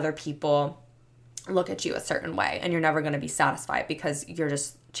 make other people look at you a certain way, and you're never going to be satisfied because you're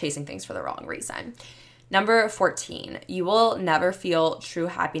just chasing things for the wrong reason. Number 14, you will never feel true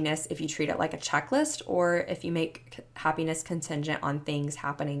happiness if you treat it like a checklist or if you make happiness contingent on things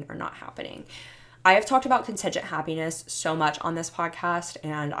happening or not happening. I have talked about contingent happiness so much on this podcast,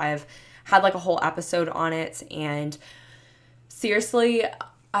 and I've had like a whole episode on it. And seriously,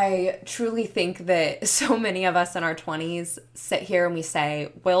 I truly think that so many of us in our 20s sit here and we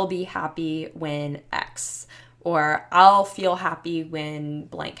say, we'll be happy when X, or I'll feel happy when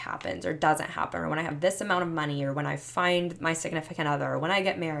blank happens or doesn't happen, or when I have this amount of money, or when I find my significant other, or when I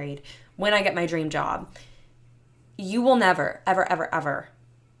get married, when I get my dream job. you will never, ever, ever, ever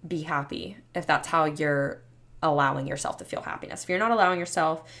be happy if that's how you're allowing yourself to feel happiness. If you're not allowing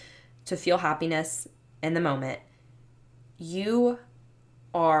yourself to feel happiness in the moment, you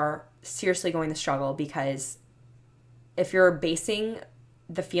are seriously going to struggle, because if you're basing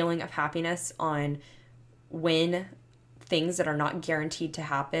the feeling of happiness on when things that are not guaranteed to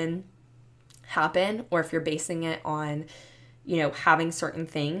happen, or if you're basing it on, having certain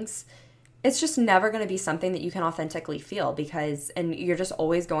things, it's just never going to be something that you can authentically feel, and you're just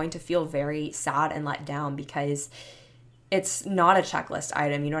always going to feel very sad and let down, because it's not a checklist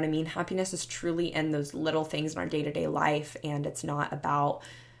item. You know what I mean? Happiness is truly in those little things in our day-to-day life, and it's not about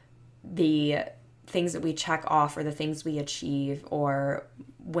the things that we check off or the things we achieve or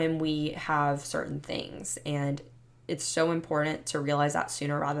when we have certain things. And it's so important to realize that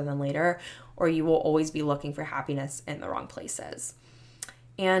sooner rather than later, or you will always be looking for happiness in the wrong places.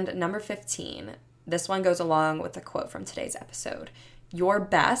 And number 15, this one goes along with the quote from today's episode. Your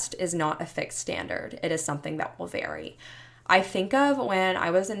best is not a fixed standard. It is something that will vary. I think of when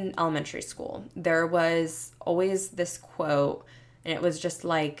I was in elementary school, there was always this quote, and it was just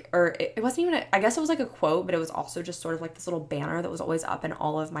like, or it wasn't even, I guess it was like a quote, but it was also just sort of like this little banner that was always up in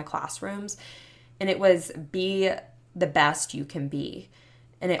all of my classrooms. And it was, be the best you can be.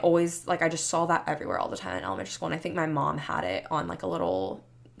 And it always, like, I just saw that everywhere all the time in elementary school. And I think my mom had it on like a little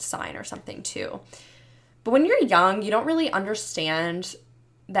sign or something too. But when you're young, you don't really understand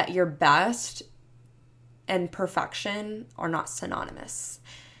that your best and perfection are not synonymous.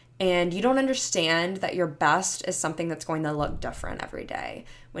 And you don't understand that your best is something that's going to look different every day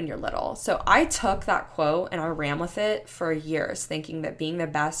when you're little. So I took that quote and I ran with it for years, thinking that being the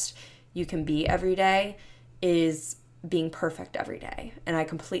best you can be every day is being perfect every day. And I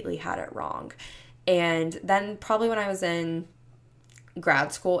completely had it wrong. And then probably when I was in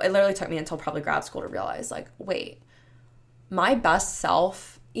grad school, it literally took me until probably grad school to realize, like, wait, my best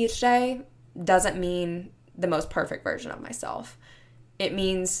self each day doesn't mean the most perfect version of myself. It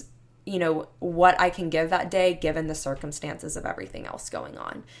means, what I can give that day given the circumstances of everything else going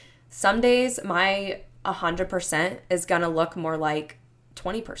on. Some days my 100% is going to look more like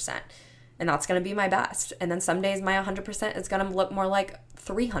 20%, and that's going to be my best. And then some days my 100% is going to look more like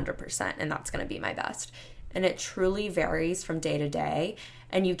 300%, and that's going to be my best. And it truly varies from day to day.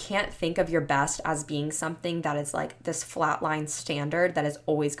 And you can't think of your best as being something that is like this flatline standard that is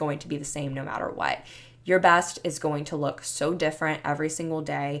always going to be the same no matter what. Your best is going to look so different every single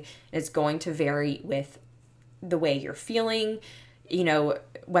day. It's going to vary with the way you're feeling,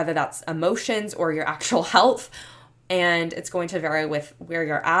 whether that's emotions or your actual health. And it's going to vary with where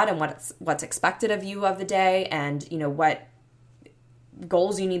you're at and what's expected of you of the day, and, what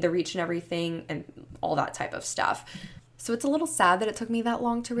goals you need to reach and everything, and all that type of stuff. So it's a little sad that it took me that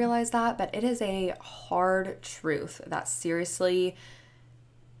long to realize that, but it is a hard truth that seriously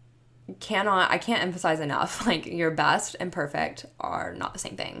I can't emphasize enough. Like, your best and perfect are not the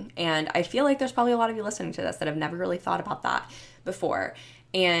same thing. And I feel like there's probably a lot of you listening to this that have never really thought about that before.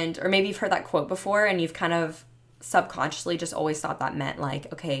 Or maybe you've heard that quote before and you've kind of subconsciously just always thought that meant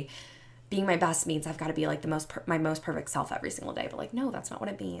like, okay, being my best means I've got to be like my most perfect self every single day. But like, no, that's not what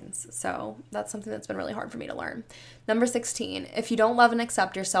it means. So that's something that's been really hard for me to learn. Number 16, if you don't love and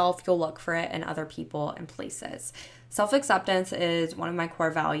accept yourself, you'll look for it in other people and places. Self-acceptance is one of my core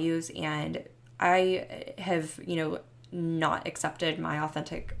values, and I have, not accepted my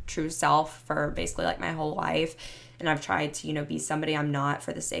authentic true self for basically like my whole life. And I've tried to, be somebody I'm not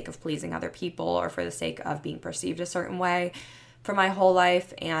for the sake of pleasing other people or for the sake of being perceived a certain way for my whole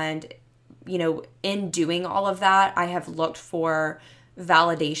life. And in doing all of that, I have looked for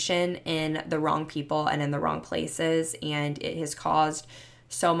validation in the wrong people and in the wrong places. And it has caused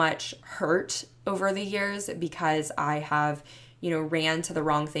so much hurt over the years because I have, ran to the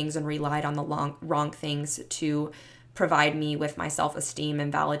wrong things and relied on the wrong things to provide me with my self-esteem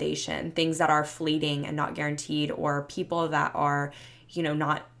and validation, things that are fleeting and not guaranteed, or people that are,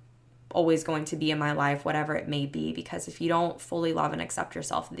 not always going to be in my life, whatever it may be. Because if you don't fully love and accept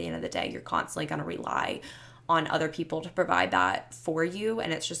yourself at the end of the day, you're constantly going to rely on other people to provide that for you.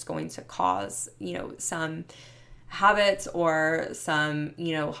 And it's just going to cause, some habits or some,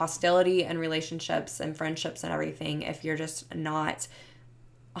 hostility in relationships and friendships and everything if you're just not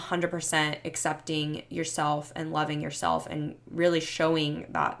 100% accepting yourself and loving yourself and really showing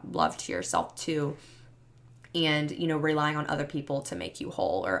that love to yourself too. And, relying on other people to make you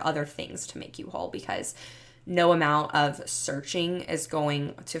whole or other things to make you whole, because no amount of searching is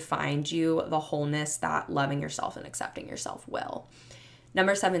going to find you the wholeness that loving yourself and accepting yourself will.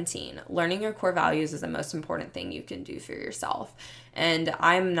 Number 17, learning your core values is the most important thing you can do for yourself. And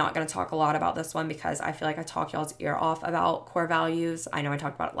I'm not going to talk a lot about this one because I feel like I talk y'all's ear off about core values. I know I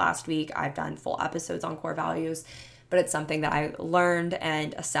talked about it last week. I've done full episodes on core values, but it's something that I learned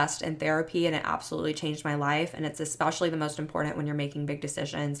and assessed in therapy, and it absolutely changed my life. And it's especially the most important when you're making big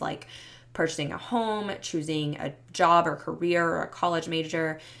decisions like purchasing a home, choosing a job or career or a college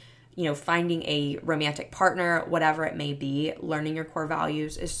major, finding a romantic partner, whatever it may be. Learning your core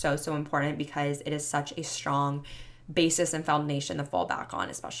values is so, so important because it is such a strong basis and foundation to fall back on,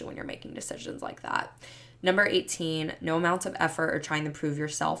 especially when you're making decisions like that. Number 18, no amount of effort or trying to prove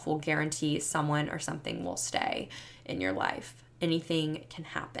yourself will guarantee someone or something will stay in your life. Anything can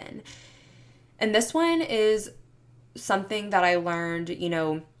happen. And this one is something that I learned,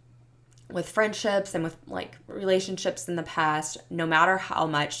 with friendships and with like relationships in the past. No matter how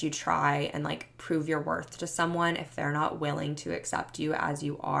much you try and like prove your worth to someone, if they're not willing to accept you as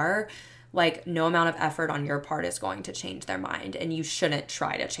you are, like no amount of effort on your part is going to change their mind. And you shouldn't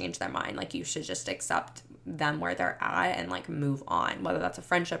try to change their mind. Like you should just accept them where they're at and like move on, whether that's a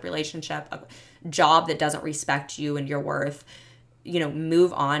friendship, relationship, a job that doesn't respect you and your worth.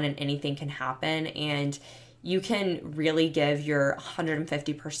 Move on, and anything can happen. And you can really give your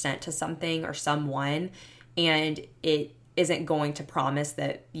 150% to something or someone, and it isn't going to promise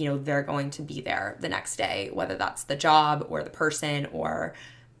that, they're going to be there the next day, whether that's the job or the person or,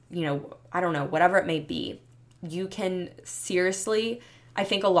 I don't know, whatever it may be. You can seriously, I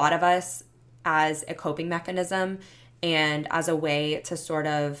think a lot of us, as a coping mechanism and as a way to sort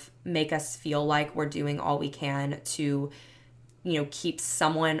of make us feel like we're doing all we can to keep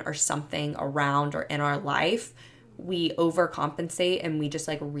someone or something around or in our life, we overcompensate and we just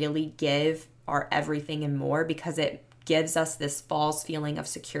like really give our everything and more, because it gives us this false feeling of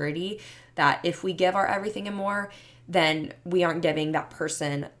security that if we give our everything and more, then we aren't giving that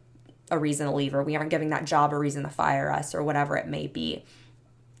person a reason to leave, or we aren't giving that job a reason to fire us, or whatever it may be.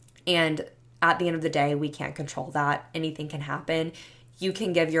 And at the end of the day, we can't control that. Anything can happen. You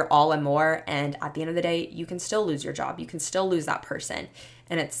can give your all and more, and at the end of the day, you can still lose your job. You can still lose that person,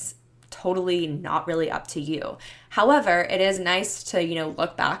 and it's totally not really up to you. However, it is nice to,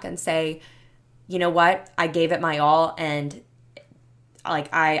 look back and say, you know what, I gave it my all, and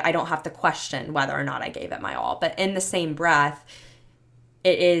like I don't have to question whether or not I gave it my all. But in the same breath,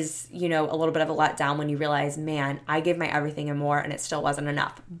 it is, a little bit of a letdown when you realize, man, I gave my everything and more and it still wasn't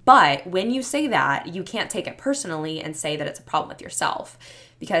enough. But when you say that, you can't take it personally and say that it's a problem with yourself.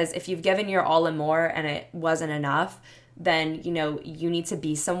 Because if you've given your all and more and it wasn't enough, then, you need to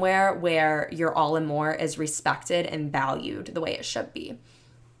be somewhere where your all and more is respected and valued the way it should be.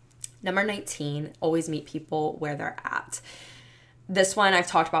 Number 19, always meet people where they're at. This one I've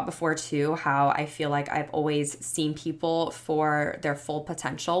talked about before too, how I feel like I've always seen people for their full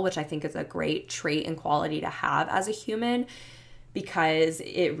potential, which I think is a great trait and quality to have as a human, because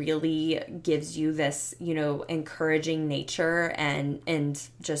it really gives you this, encouraging nature and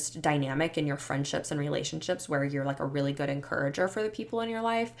just dynamic in your friendships and relationships where you're like a really good encourager for the people in your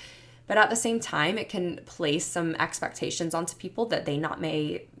life. But at the same time, it can place some expectations onto people that they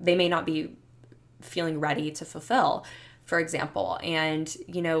may not be feeling ready to fulfill, for example. And,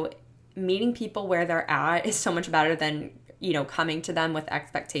 meeting people where they're at is so much better than, coming to them with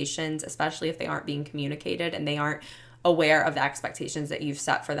expectations, especially if they aren't being communicated and they aren't aware of the expectations that you've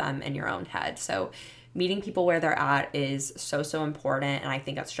set for them in your own head. So meeting people where they're at is so, so important. And I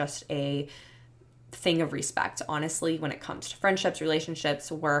think it's just a thing of respect, honestly, when it comes to friendships,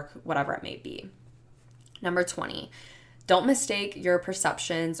 relationships, work, whatever it may be. Number 20, don't mistake your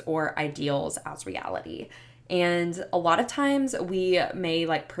perceptions or ideals as reality. And a lot of times we may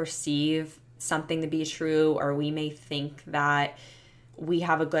perceive something to be true, or we may think that we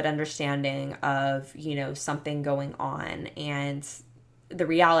have a good understanding of, something going on. And the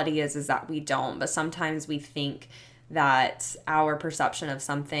reality is that we don't. But sometimes we think that our perception of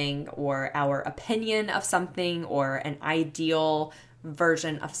something or our opinion of something or an ideal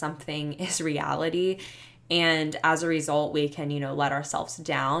version of something is reality. And as a result, we can, let ourselves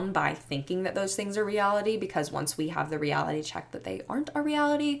down by thinking that those things are reality, because once we have the reality check that they aren't a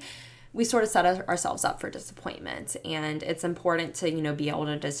reality, we sort of set ourselves up for disappointment. And it's important to, be able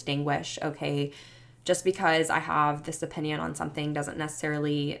to distinguish, okay, just because I have this opinion on something doesn't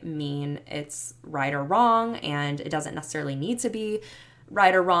necessarily mean it's right or wrong, and it doesn't necessarily need to be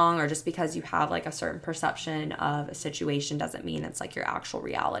right or wrong, or just because you have a certain perception of a situation doesn't mean it's your actual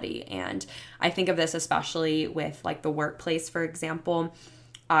reality. And I think of this especially with the workplace, for example.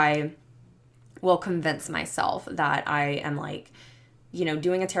 I will convince myself that I am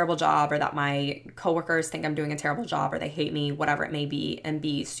doing a terrible job, or that my coworkers think I'm doing a terrible job, or they hate me, whatever it may be, and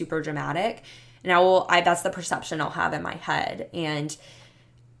be super dramatic. And that's the perception I'll have in my head. And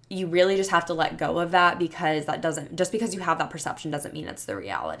you really just have to let go of that, because just because you have that perception doesn't mean it's the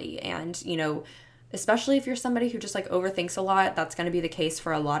reality. And, especially if you're somebody who just like overthinks a lot, that's going to be the case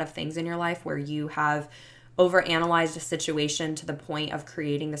for a lot of things in your life, where you have overanalyzed a situation to the point of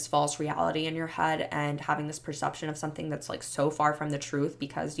creating this false reality in your head and having this perception of something that's like so far from the truth,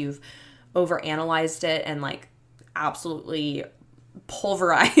 because you've overanalyzed it and like absolutely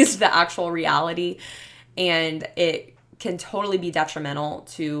pulverized the actual reality. And it can totally be detrimental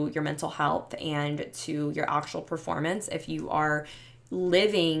to your mental health and to your actual performance if you are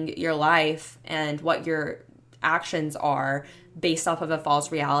living your life and what your actions are based off of a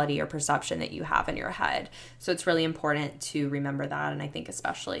false reality or perception that you have in your head. So it's really important to remember that. And I think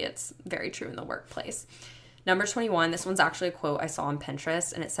especially it's very true in the workplace. Number 21, this one's actually a quote I saw on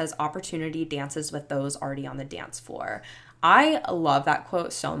Pinterest, and it says, "Opportunity dances with those already on the dance floor." I love that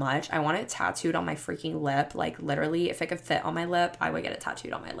quote so much. I want it tattooed on my freaking lip. Like literally, if it could fit on my lip, I would get it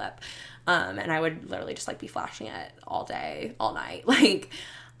tattooed on my lip. And I would literally just like be flashing it all day, all night. Like,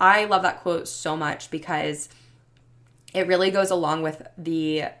 I love that quote so much, because it really goes along with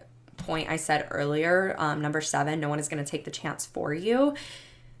the point I said earlier. Number 7, no one is going to take the chance for you.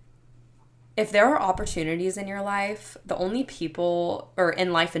 If there are opportunities in your life, the only people, or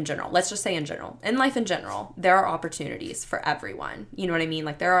in life in general, let's just say in life in general, there are opportunities for everyone. You know what I mean?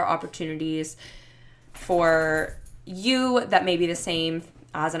 Like, there are opportunities for you that may be the same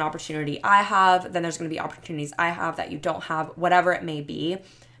as an opportunity I have. Then there's going to be opportunities I have that you don't have, whatever it may be.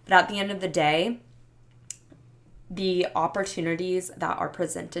 But at the end of the day, the opportunities that are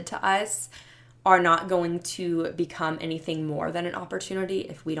presented to us are not going to become anything more than an opportunity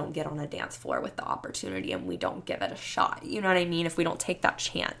if we don't get on a dance floor with the opportunity and we don't give it a shot. You know what I mean? If we don't take that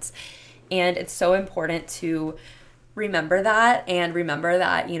chance. And it's so important to remember that, and remember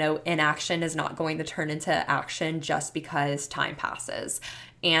that, inaction is not going to turn into action just because time passes.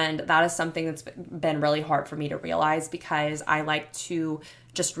 And that is something that's been really hard for me to realize, because I like to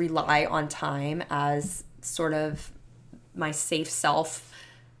just rely on time as sort of my safe self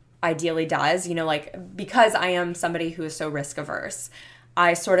ideally does, because I am somebody who is so risk averse.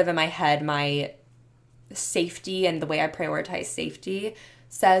 I sort of in my head, my safety and the way I prioritize safety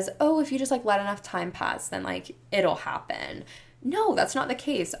says, oh, if you just like let enough time pass, then like it'll happen. No, that's not the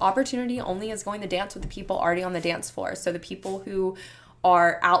case. Opportunity only is going to dance with the people already on the dance floor. So the people who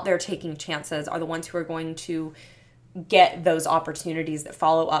are out there taking chances are the ones who are going to get those opportunities that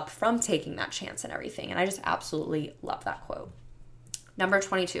follow up from taking that chance and everything. And I just absolutely love that quote. Number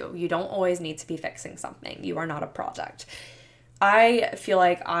 22, you don't always need to be fixing something. You are not a project. I feel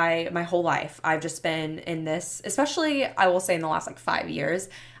like my whole life, I've just been in this, especially I will say in the last like 5 years,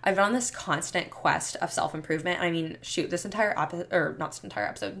 I've been on this constant quest of self-improvement. I mean, shoot, this entire episode, or not this entire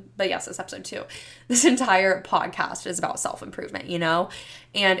episode, but yes, this episode too. This entire podcast is about self-improvement,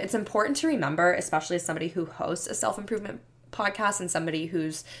 And it's important to remember, especially as somebody who hosts a self-improvement podcast and somebody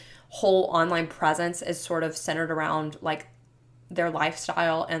whose whole online presence is sort of centered around like their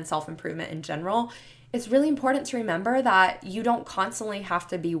lifestyle and self-improvement in general. It's really important to remember that you don't constantly have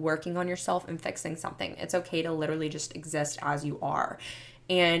to be working on yourself and fixing something. It's okay to literally just exist as you are.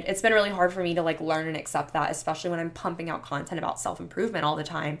 And it's been really hard for me to like learn and accept that, especially when I'm pumping out content about self-improvement all the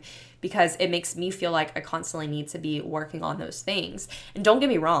time, because it makes me feel like I constantly need to be working on those things. And don't get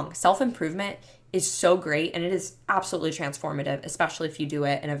me wrong, self-improvement is so great and it is absolutely transformative, especially if you do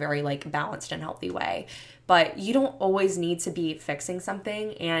it in a very like balanced and healthy way. But you don't always need to be fixing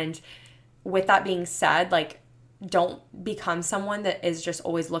something. And with that being said, like, don't become someone that is just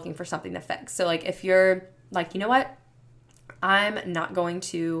always looking for something to fix. So like if you're like, you know what, I'm not going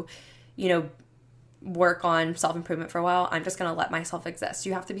to, work on self-improvement for a while, I'm just going to let myself exist.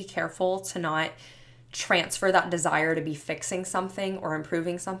 You have to be careful to not transfer that desire to be fixing something or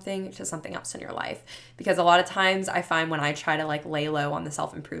improving something to something else in your life. Because a lot of times I find when I try to like lay low on the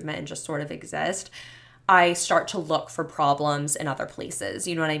self-improvement and just sort of exist, I start to look for problems in other places.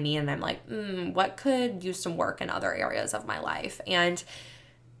 You know what I mean? And I'm like, what could use some work in other areas of my life? And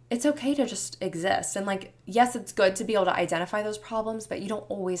it's okay to just exist. And like, yes, it's good to be able to identify those problems, but you don't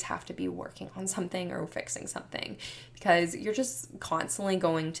always have to be working on something or fixing something, because you're just constantly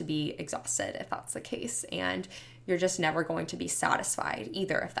going to be exhausted if that's the case. And you're just never going to be satisfied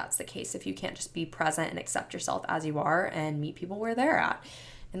either if that's the case, if you can't just be present and accept yourself as you are and meet people where they're at.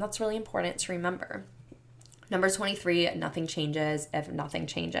 And that's really important to remember. Number 23, nothing changes if nothing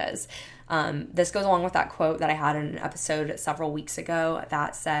changes. This goes along with that quote that I had in an episode several weeks ago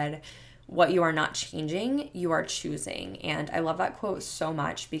that said, what you are not changing, you are choosing. And I love that quote so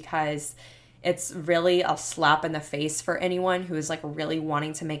much because it's really a slap in the face for anyone who is like really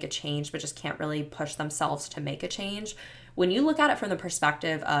wanting to make a change but just can't really push themselves to make a change. When you look at it from the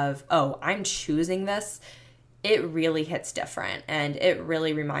perspective of, oh, I'm choosing this, it really hits different. And it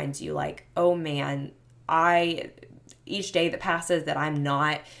really reminds you like, oh man, each day that passes that I'm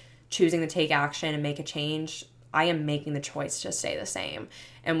not choosing to take action and make a change, I am making the choice to stay the same.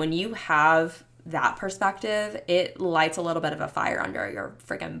 And when you have that perspective, it lights a little bit of a fire under your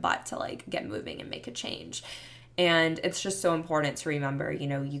freaking butt to like get moving and make a change. And it's just so important to remember, you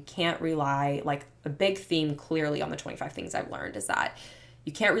know, you can't rely, like a big theme clearly on the 25 things I've learned is that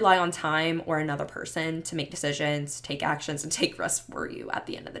you can't rely on time or another person to make decisions, take actions, and take risks for you at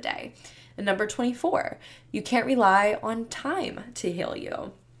the end of the day. And number 24, you can't rely on time to heal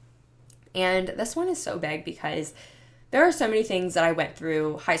you. And this one is so big because there are so many things that I went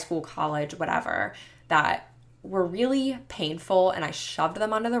through, high school, college, whatever, that were really painful and I shoved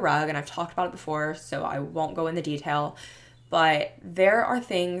them under the rug, and I've talked about it before, so I won't go into detail. But there are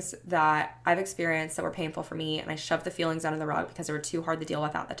things that I've experienced that were painful for me, and I shoved the feelings under the rug because they were too hard to deal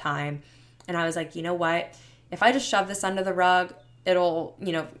with at the time. And I was like, you know what? If I just shove this under the rug, it'll,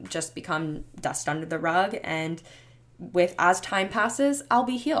 you know, just become dust under the rug. And as time passes, I'll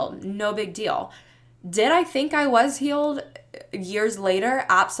be healed. No big deal. Did I think I was healed years later?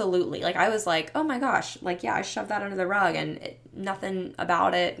 Absolutely. Like I was like, oh my gosh, like, yeah, I shoved that under the rug and nothing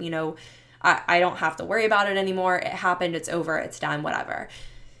about it, you know, I don't have to worry about it anymore. It happened. It's over. It's done. Whatever.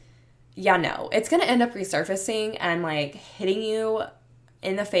 Yeah, no, it's going to end up resurfacing and like hitting you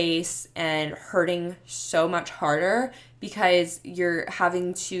in the face and hurting so much harder because you're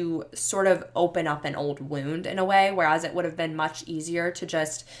having to sort of open up an old wound in a way, whereas it would have been much easier to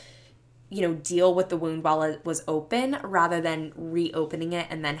just, you know, deal with the wound while it was open rather than reopening it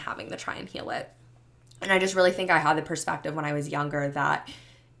and then having to try and heal it. And I just really think I had the perspective when I was younger that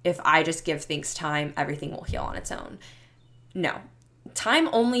if I just give things time, everything will heal on its own. No. Time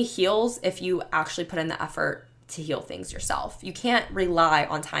only heals if you actually put in the effort to heal things yourself. You can't rely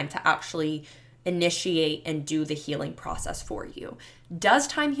on time to actually initiate and do the healing process for you. Does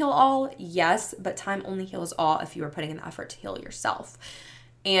time heal all? Yes, but time only heals all if you are putting in the effort to heal yourself.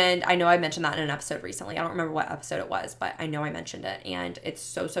 And I know I mentioned that in an episode recently. I don't remember what episode it was, but I know I mentioned it. And it's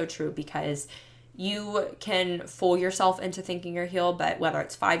so, so true because you can fool yourself into thinking you're healed, but whether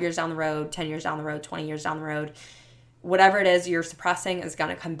it's 5 years down the road, 10 years down the road, 20 years down the road, whatever it is you're suppressing is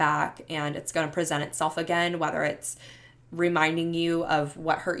going to come back and it's going to present itself again, whether it's reminding you of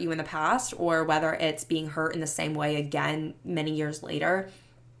what hurt you in the past or whether it's being hurt in the same way again many years later.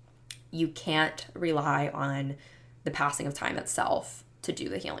 You can't rely on the passing of time itself to do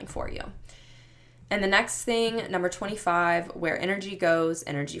the healing for you. And the next thing, number 25, where energy goes,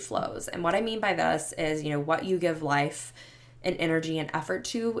 energy flows. And what I mean by this is, you know, what you give life and energy and effort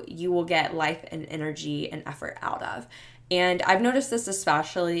to, you will get life and energy and effort out of. And I've noticed this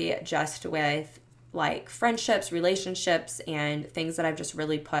especially just with like friendships, relationships, and things that I've just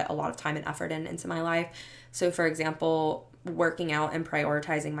really put a lot of time and effort into my life. So for example, working out and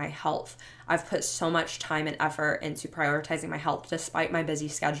prioritizing my health. I've put so much time and effort into prioritizing my health despite my busy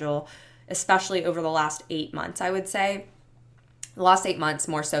schedule, especially over the last 8 months, I would say. The last 8 months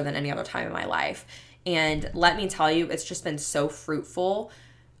more so than any other time in my life. And let me tell you, it's just been so fruitful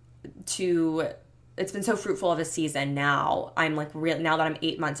it's been so fruitful of a season now. I'm like, now that I'm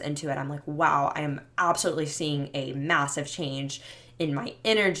 8 months into it, I'm like, wow, I am absolutely seeing a massive change in my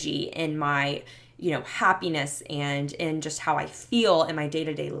energy, in my, you know, happiness, and in just how I feel in my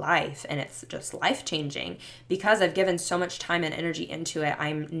day-to-day life. And it's just life-changing because I've given so much time and energy into it.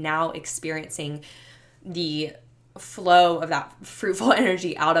 I'm now experiencing the flow of that fruitful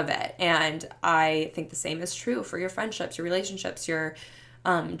energy out of it. And I think the same is true for your friendships, your relationships, your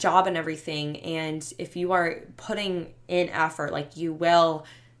job and everything. And if you are putting in effort, like, you will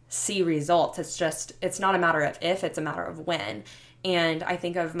see results. It's not a matter of if, it's a matter of when. And I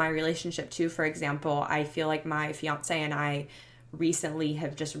think of my relationship too, for example. I feel like my fiance and I recently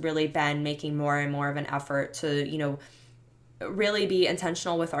have just really been making more and more of an effort to, you know, really be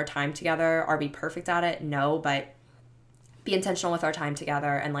intentional with our time together. Are we perfect at it? No, but be intentional with our time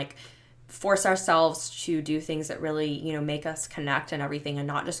together and like force ourselves to do things that really, you know, make us connect and everything, and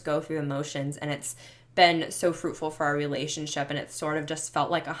not just go through the motions. And it's been so fruitful for our relationship, and it's sort of just felt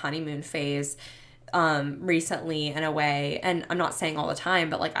like a honeymoon phase recently in a way. And I'm not saying all the time,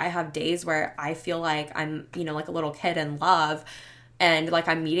 but like I have days where I feel like I'm, you know, like a little kid in love, and like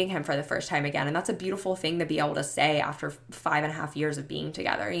I'm meeting him for the first time again. And that's a beautiful thing to be able to say after 5.5 years of being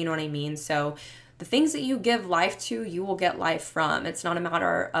together. You know what I mean? So the things that you give life to, you will get life from. It's not a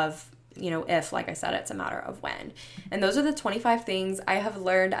matter of if, like I said, it's a matter of when. And those are the 25 things I have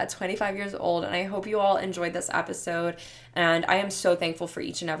learned at 25 years old. And I hope you all enjoyed this episode. And I am so thankful for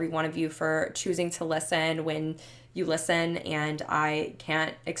each and every one of you for choosing to listen when you listen. And I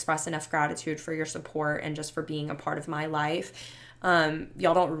can't express enough gratitude for your support and just for being a part of my life.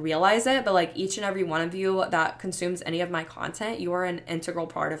 Y'all don't realize it, but like each and every one of you that consumes any of my content, you are an integral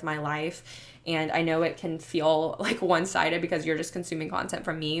part of my life. And I know it can feel like one-sided because you're just consuming content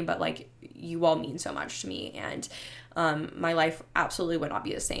from me, but like you all mean so much to me. And my life absolutely would not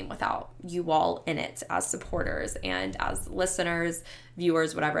be the same without you all in it as supporters and as listeners,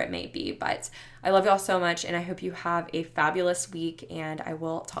 viewers, whatever it may be. But I love y'all so much, and I hope you have a fabulous week, and I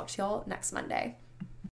will talk to y'all next Monday.